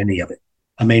witnessed any of it.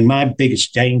 I mean, my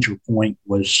biggest danger point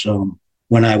was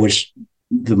when I was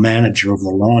the manager of the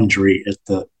laundry at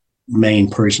the main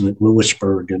prison at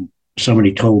Lewisburg, and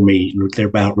somebody told me they're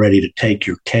about ready to take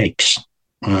your cakes.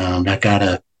 I got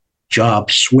a job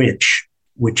switch,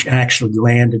 which actually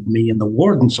landed me in the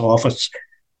warden's office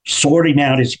sorting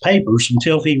out his papers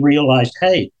until he realized,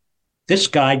 hey, this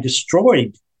guy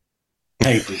destroyed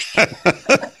papers.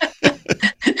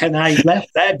 And I left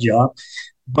that job.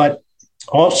 But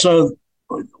also,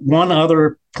 one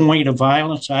other point of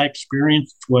violence I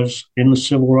experienced was in the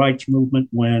civil rights movement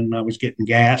when I was getting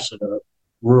gas at a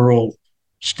rural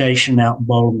station out in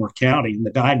Baltimore County. And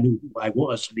the guy knew who I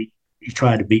was, and he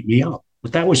tried to beat me up.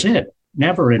 But that was it.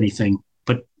 Never anything.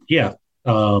 But yeah,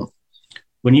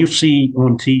 when you see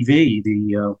on TV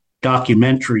the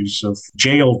documentaries of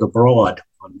Jailed Abroad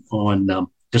on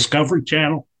Discovery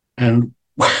Channel and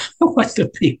what the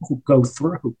people go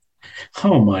through,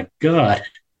 oh my God.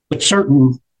 But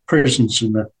certain prisons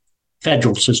in the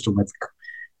federal system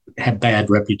have bad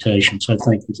reputations. I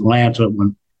think Atlanta,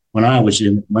 when I was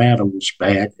in Atlanta, was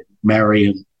bad.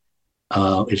 Marion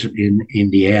is in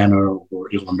Indiana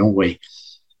or Illinois.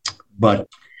 But in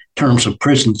terms of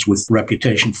prisons with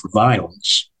reputation for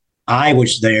violence, I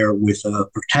was there with a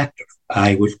protector.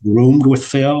 I was roomed with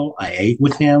Phil. I ate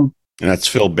with him. And that's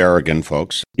Phil Berrigan,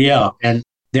 folks. Yeah, and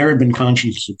there had been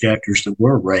conscience objectors that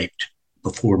were raped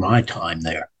before my time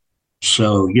there.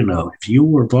 So, if you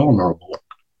were vulnerable,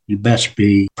 you best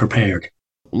be prepared.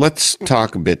 Let's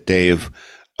talk a bit, Dave,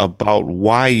 about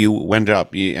why you ended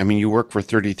up. You worked for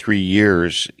 33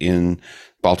 years in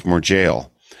Baltimore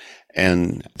jail.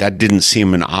 And that didn't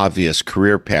seem an obvious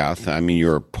career path. I mean,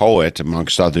 you're a poet,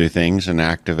 amongst other things, an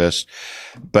activist.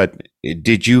 But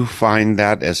did you find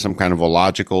that as some kind of a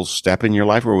logical step in your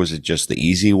life, or was it just the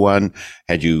easy one?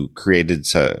 Had you created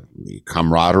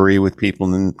camaraderie with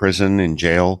people in prison, in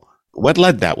jail? What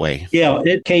led that way? Yeah,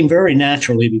 it came very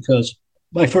naturally because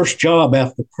my first job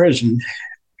after prison,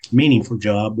 meaningful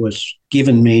job, was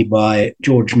given me by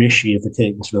George Michie of the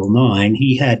Catonsville Nine.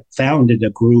 He had founded a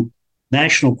group,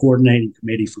 National Coordinating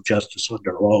Committee for Justice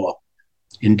Under Law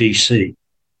in D.C.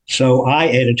 So I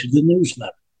edited the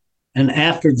newsletter. And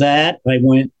after that, I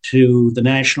went to the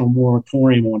National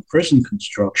Moratorium on Prison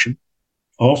Construction,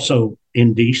 also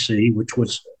in D.C., which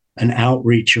was an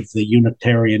outreach of the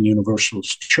Unitarian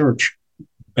Universalist Church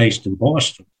based in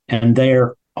Boston. And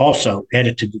there also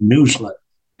edited the newsletter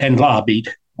and lobbied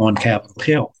on Capitol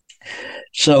Hill.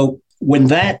 So when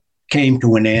that came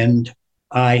to an end,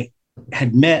 I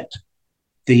had met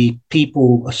the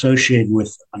people associated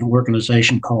with an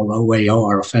organization called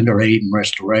OAR, Offender Aid and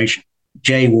Restoration.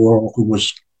 Jay Worrell, who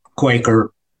was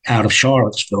Quaker out of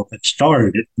Charlottesville, that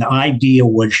started it. The idea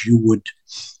was you would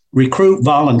recruit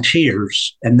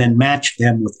volunteers and then match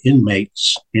them with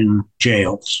inmates in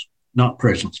jails, not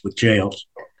prisons, but jails.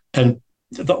 And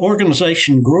the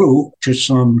organization grew to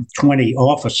some 20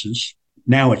 offices.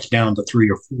 Now it's down to 3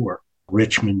 or 4.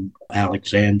 Richmond,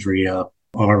 Alexandria,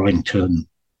 Arlington,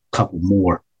 a couple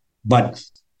more. But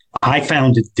I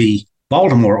founded the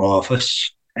Baltimore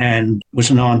office and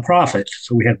was a nonprofit.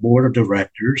 So we had board of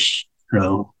directors,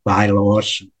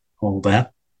 bylaws, and all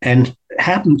that. And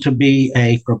happened to be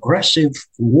a progressive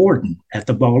warden at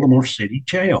the Baltimore City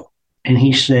Jail. And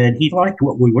he said he liked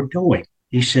what we were doing.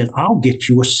 He said, I'll get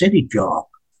you a city job.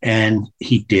 And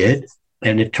he did.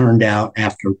 And it turned out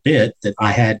after a bit that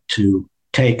I had to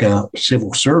take a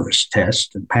civil service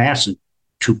test and pass it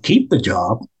to keep the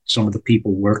job. Some of the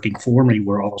people working for me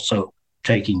were also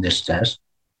taking this test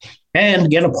and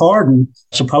get a pardon.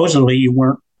 Supposedly you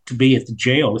weren't to be at the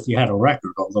jail if you had a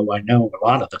record, although I know a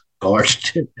lot of the guards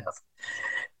did have.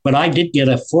 But I did get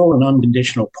a full and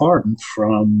unconditional pardon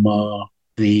from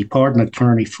the pardon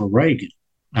attorney for Reagan.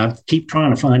 I keep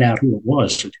trying to find out who it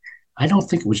was. I don't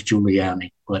think it was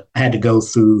Giuliani, but I had to go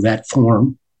through that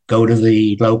form, go to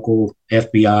the local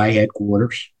FBI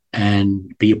headquarters,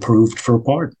 and be approved for a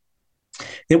pardon.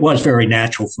 It was very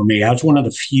natural for me. I was one of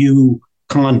the few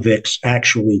convicts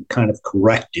actually kind of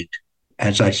corrected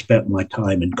as I spent my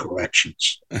time in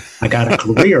corrections. I got a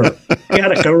career, out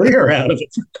of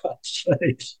it, for God's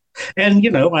sakes. And,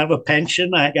 I have a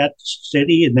pension. I got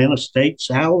city and then a state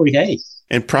salary. Hey.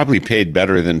 And probably paid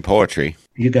better than poetry.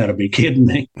 You got to be kidding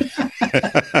me.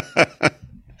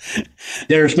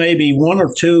 There's maybe 1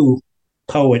 or 2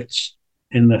 poets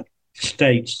in the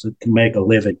States that can make a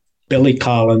living. Billy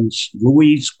Collins,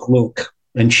 Louise Gluck,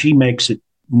 and she makes it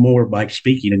more by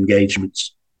speaking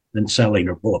engagements than selling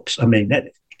her books. I mean,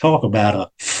 talk about a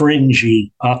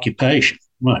fringy occupation.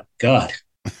 My God.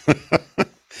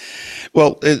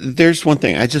 Well, there's one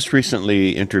thing. I just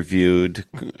recently interviewed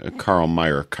Carl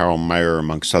Meyer. Carl Meyer,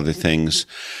 amongst other things,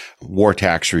 war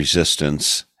tax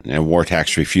resistance and war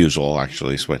tax refusal,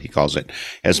 actually, is what he calls it,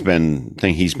 has been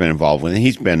thing he's been involved with. And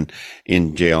he's been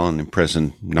in jail and in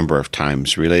prison a number of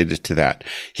times related to that.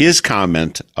 His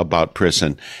comment about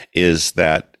prison is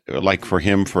that, like for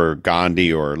him, for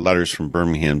Gandhi, or Letters from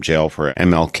Birmingham Jail for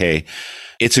MLK,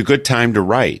 it's a good time to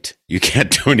write. You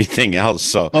can't do anything else.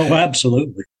 So,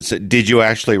 absolutely. So did you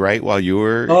actually write while you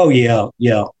were? Oh, yeah.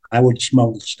 I would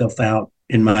smoke stuff out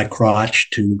in my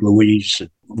crotch to Louise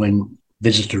when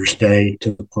Visitors Day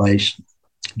took place.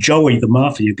 Joey, the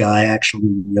Mafia guy,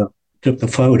 actually took the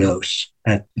photos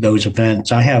at those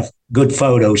events. I have good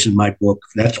photos in my book.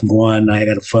 That's one. I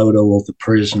got a photo of the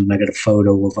prison. I got a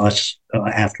photo of us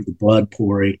after the blood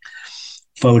pouring.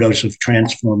 Photos of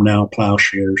Transform Now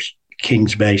plowshares.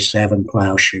 Kings Bay 7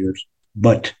 plowshares.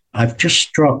 But I've just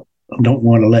struck, I don't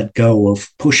want to let go of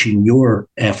pushing your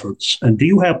efforts. And do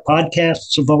you have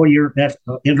podcasts of all your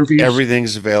interviews?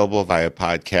 Everything's available via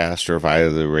podcast or via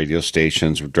the radio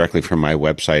stations, or directly from my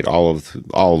website, all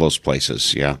of those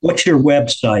places, yeah. What's your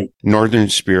website?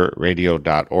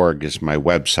 northernspiritradio.org is my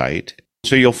website.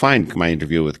 So you'll find my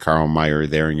interview with Carl Meyer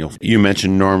there, and you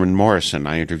mentioned Norman Morrison.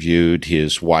 I interviewed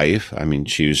his wife. I mean,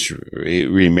 she was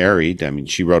remarried. I mean,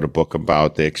 she wrote a book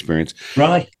about the experience.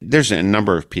 Right. There's a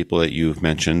number of people that you've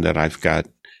mentioned that I've got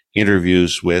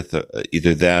interviews with,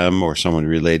 either them or someone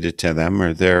related to them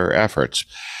or their efforts.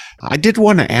 I did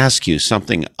want to ask you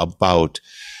something about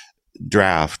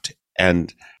draft,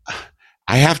 and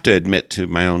I have to admit to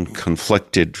my own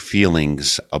conflicted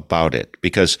feelings about it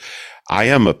because I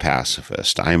am a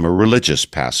pacifist. I am a religious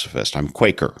pacifist. I'm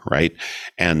Quaker, right?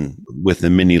 And with the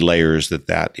many layers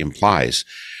that implies,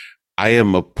 I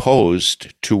am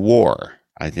opposed to war.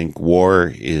 I think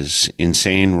war is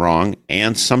insane, wrong,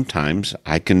 and sometimes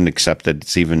I can accept that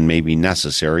it's even maybe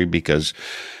necessary because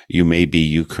you may be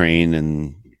Ukraine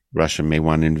and Russia may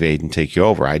want to invade and take you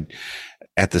over.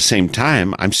 At the same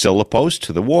time, I'm still opposed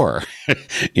to the war.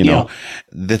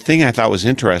 The thing I thought was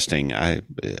interesting,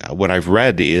 what I've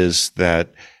read is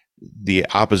that the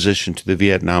opposition to the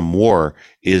Vietnam War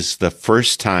is the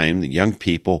first time that young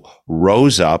people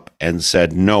rose up and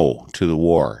said no to the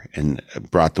war and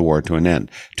brought the war to an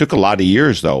end. It took a lot of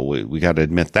years, though. We got to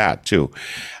admit that, too.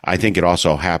 I think it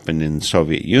also happened in the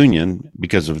Soviet Union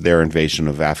because of their invasion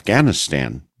of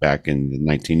Afghanistan back in the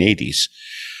 1980s.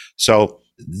 So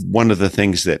one of the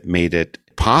things that made it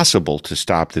possible to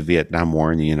stop the Vietnam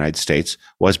War in the United States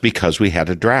was because we had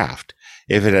a draft.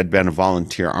 If it had been a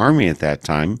volunteer army at that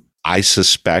time, I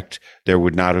suspect there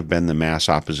would not have been the mass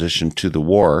opposition to the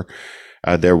war.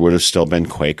 There would have still been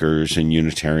Quakers and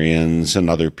Unitarians and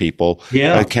other people,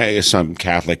 some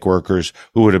Catholic workers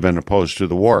who would have been opposed to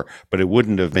the war, but it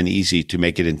wouldn't have been easy to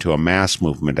make it into a mass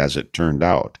movement as it turned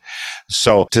out.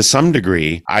 So to some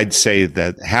degree, I'd say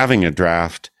that having a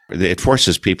draft, it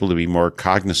forces people to be more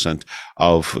cognizant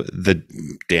of the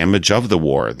damage of the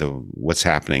war, what's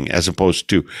happening, as opposed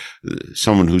to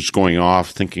someone who's going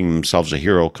off thinking themselves a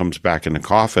hero comes back in a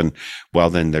coffin. Well,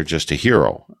 then they're just a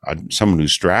hero. Someone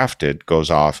who's drafted goes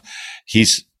off.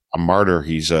 He's a martyr.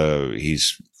 He's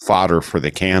fodder for the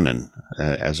cannon,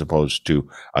 as opposed to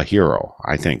a hero,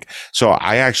 I think. So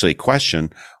I actually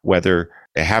question whether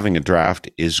having a draft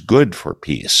is good for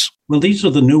peace. Well, these are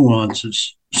the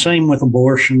nuances. Same with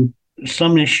abortion.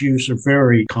 Some issues are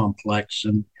very complex.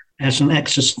 And as an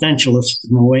existentialist,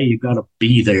 in a way, you got to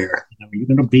be there. You're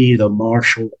going to be the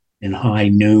marshal in high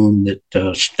noon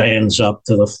that stands up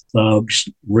to the thugs,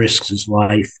 risks his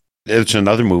life. It's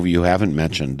another movie you haven't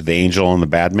mentioned, The Angel and the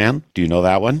Bad Man. Do you know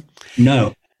that one?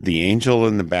 No. The Angel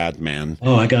and the Bad Man.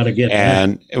 Oh, I got to get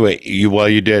that. Wait,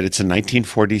 you did. It's a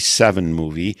 1947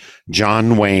 movie.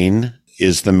 John Wayne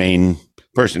is the main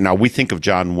person. Now, we think of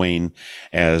John Wayne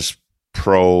as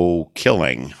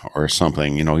pro-killing or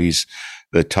something. He's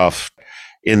the tough.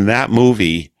 In that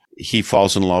movie, he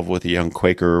falls in love with a young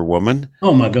Quaker woman.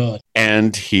 Oh, my God.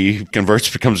 And he converts,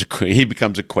 he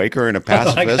becomes a Quaker and a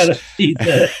pacifist. I gotta see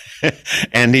that.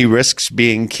 And he risks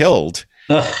being killed.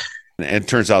 And it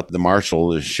turns out the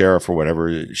marshal, the sheriff or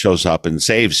whatever, shows up and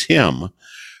saves him.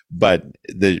 But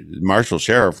the marshal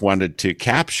sheriff wanted to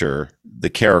capture the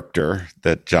character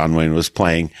that John Wayne was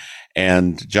playing.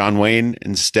 And John Wayne,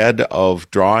 instead of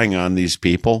drawing on these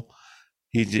people,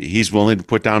 he's willing to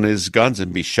put down his guns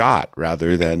and be shot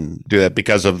rather than do that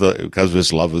because of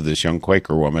his love of this young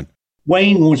Quaker woman.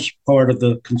 Wayne was part of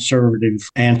the conservative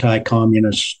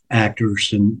anti-communist actors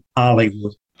in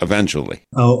Hollywood. Eventually.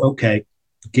 Oh, okay.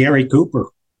 Gary Cooper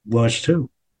was too.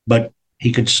 But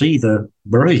he could see the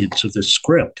brilliance of the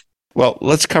script. Well,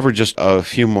 let's cover just a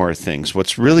few more things.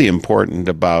 What's really important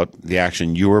about the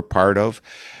action you were part of,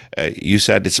 you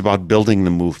said it's about building the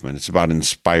movement. It's about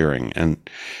inspiring.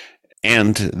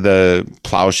 And the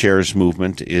Plowshares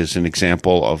movement is an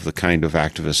example of the kind of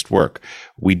activist work.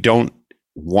 We don't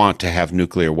want to have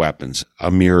nuclear weapons.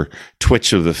 A mere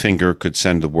twitch of the finger could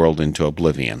send the world into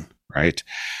oblivion, right?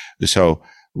 So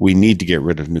we need to get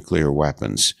rid of nuclear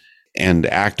weapons. And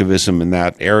activism in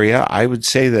that area, I would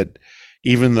say that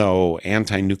even though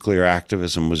anti-nuclear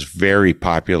activism was very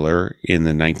popular in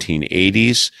the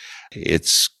 1980s,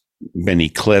 it's been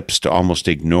eclipsed, almost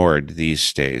ignored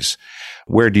these days.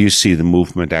 Where do you see the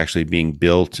movement actually being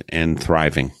built and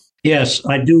thriving? Yes,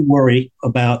 I do worry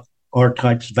about our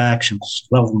types of actions,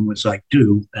 love them as I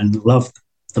do, and love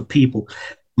the people.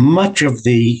 All of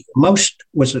the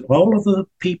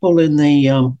people in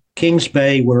the Kings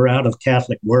Bay were out of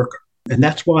Catholic Worker. And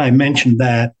that's why I mentioned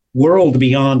that World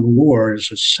Beyond War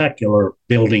is a secular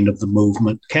building of the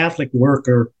movement. Catholic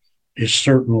Worker is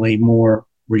certainly more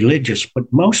religious,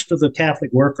 but most of the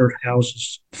Catholic Worker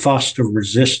houses foster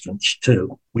resistance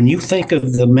too. When you think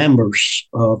of the members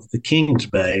of the Kings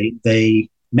Bay, they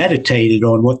meditated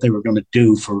on what they were going to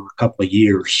do for a couple of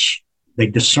years. They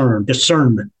discernment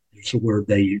is the word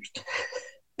they used.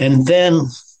 And then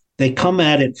they come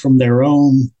at it from their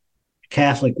own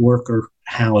Catholic Worker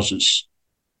houses.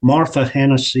 Martha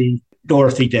Hennessy,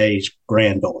 Dorothy Day's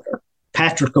granddaughter.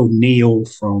 Patrick O'Neill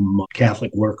from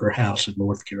Catholic Worker House in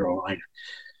North Carolina.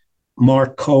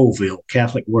 Mark Colville,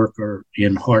 Catholic Worker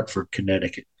in Hartford,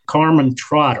 Connecticut. Carmen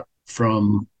Trotter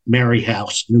from Mary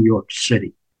House, New York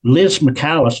City. Liz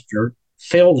McAllister,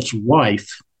 Phil's wife,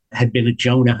 had been at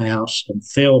Jonah House and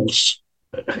Phil's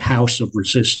House of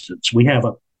Resistance. We have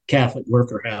a Catholic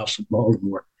worker house in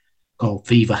Baltimore called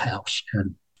Viva House,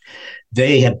 and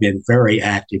they have been very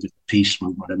active in the peace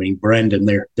movement. I mean, Brendan,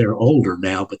 they're older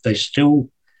now, but they still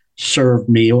serve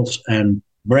meals. And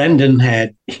Brendan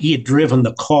had driven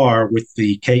the car with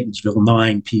the Catonsville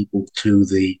 9 people to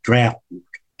the draft board.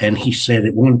 And he said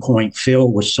at one point,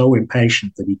 Phil was so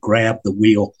impatient that he grabbed the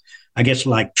wheel, I guess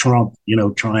like Trump,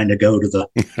 trying to go to the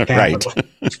Capitol.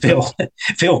 Right.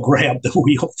 Phil grabbed the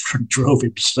wheel and drove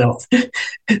himself.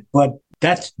 But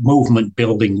that's movement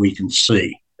building we can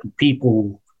see.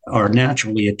 People are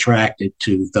naturally attracted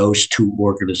to those two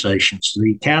organizations.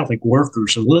 The Catholic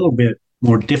workers a little bit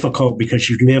more difficult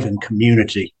because you live in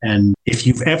community. And if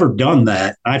you've ever done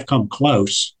that, I've come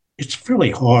close. It's really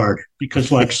hard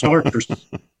because, like Sartre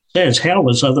says, hell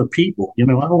is other people. I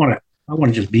want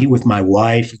to just be with my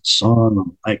wife and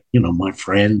son, and my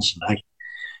friends, and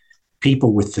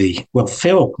people with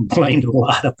Phil complained a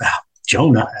lot about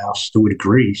Jonah House to a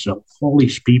degree. So all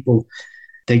these people,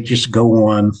 they just go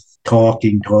on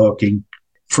talking.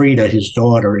 Frida, his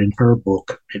daughter, in her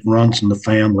book, It Runs in the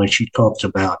Family, she talks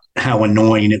about how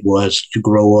annoying it was to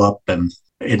grow up, and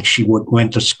she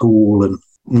went to school, and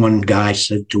one guy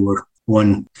said to her,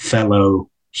 one fellow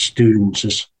student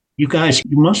says, "You guys,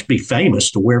 you must be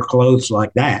famous to wear clothes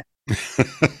like that." He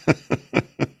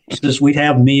says, "We'd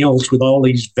have meals with all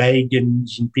these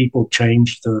vegans, and people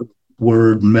changed the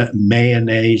word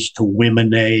mayonnaise to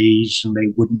womenase, and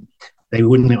they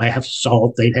wouldn't have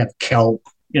salt, they'd have kelp."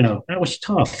 That was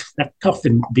tough. That's tough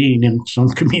in being in some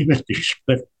communities.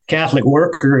 But Catholic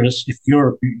worker is, if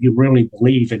you really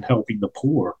believe in helping the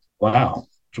poor, wow,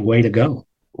 it's a way to go.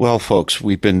 Well, folks,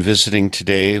 we've been visiting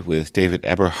today with David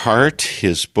Eberhardt,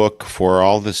 his book, For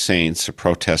All the Saints, a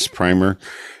protest primer.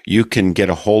 You can get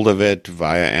a hold of it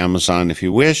via Amazon if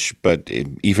you wish, but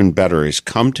even better is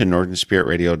come to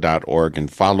northernspiritradio.org and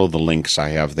follow the links I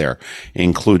have there,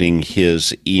 including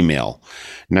his email,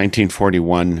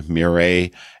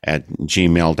 1941mireille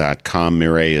 @gmail.com.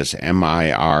 Mireille is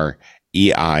Mireille.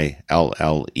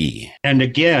 And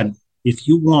again, if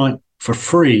you want for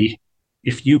free,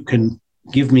 if you can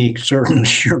give me certain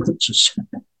assurances,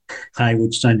 I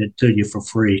would send it to you for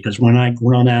free. Because when I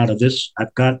run out of this,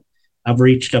 I've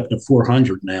reached up to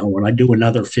 400 now. When I do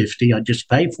another 50, I just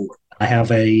pay for it. I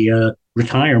have a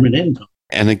retirement income.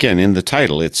 And again, in the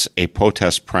title, it's a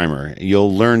protest primer.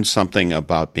 You'll learn something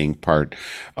about being part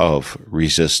of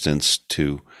resistance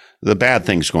to the bad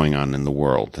things going on in the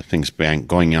world, the things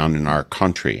going on in our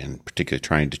country, and particularly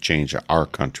trying to change our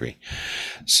country.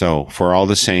 So For All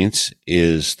the Saints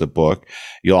is the book.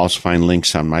 You'll also find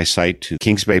links on my site to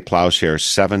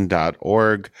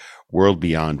kingsbayplowshare7.org,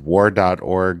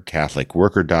 worldbeyondwar.org,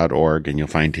 catholicworker.org, and you'll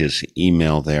find his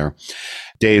email there.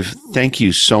 Dave, thank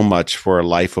you so much for a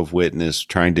life of witness,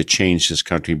 trying to change this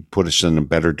country, put us in a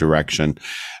better direction.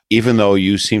 Even though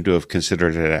you seem to have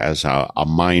considered it as a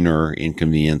minor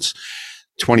inconvenience,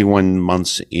 21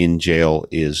 months in jail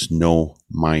is no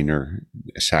minor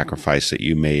sacrifice that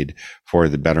you made for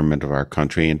the betterment of our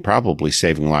country and probably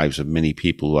saving lives of many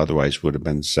people who otherwise would have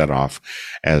been set off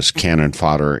as cannon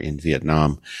fodder in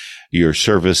Vietnam. Your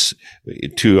service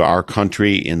to our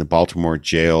country in the Baltimore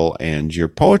jail and your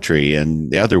poetry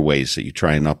and the other ways that you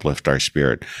try and uplift our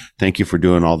spirit. Thank you for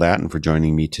doing all that and for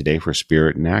joining me today for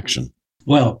Spirit in Action.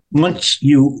 Well, once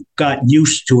you got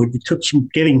used to it, it took some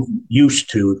getting used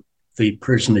to the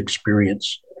prison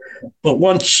experience. But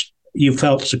once you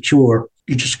felt secure,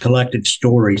 you just collected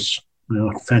stories.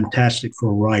 Fantastic for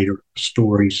a writer,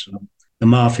 stories. The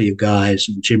Mafia guys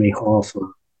and Jimmy Hoffa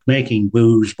making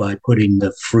booze by putting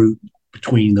the fruit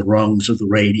between the rungs of the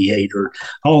radiator.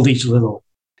 All these little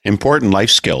important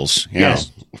life skills. Yeah. Yes,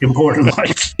 important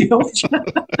life skills.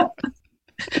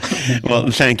 Well,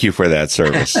 thank you for that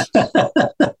service.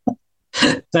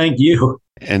 Thank you.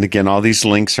 And again, all these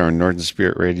links are on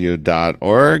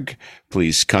northernspiritradio.org.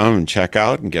 Please come and check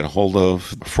out and get a hold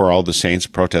of For All the Saints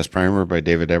Protest Primer by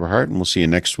David Eberhardt. And we'll see you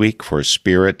next week for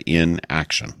Spirit in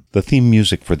Action. The theme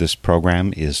music for this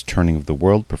program is Turning of the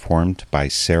World, performed by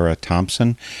Sarah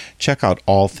Thompson. Check out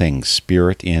all things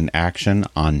Spirit in Action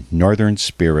on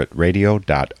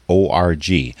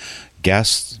northernspiritradio.org.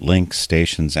 Guests, links,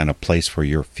 stations, and a place for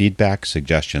your feedback,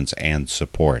 suggestions, and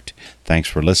support. Thanks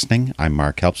for listening. I'm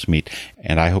Mark Helpsmeet,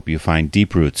 and I hope you find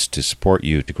deep roots to support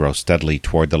you to grow steadily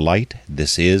toward the light.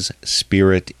 This is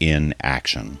Spirit in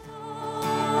Action.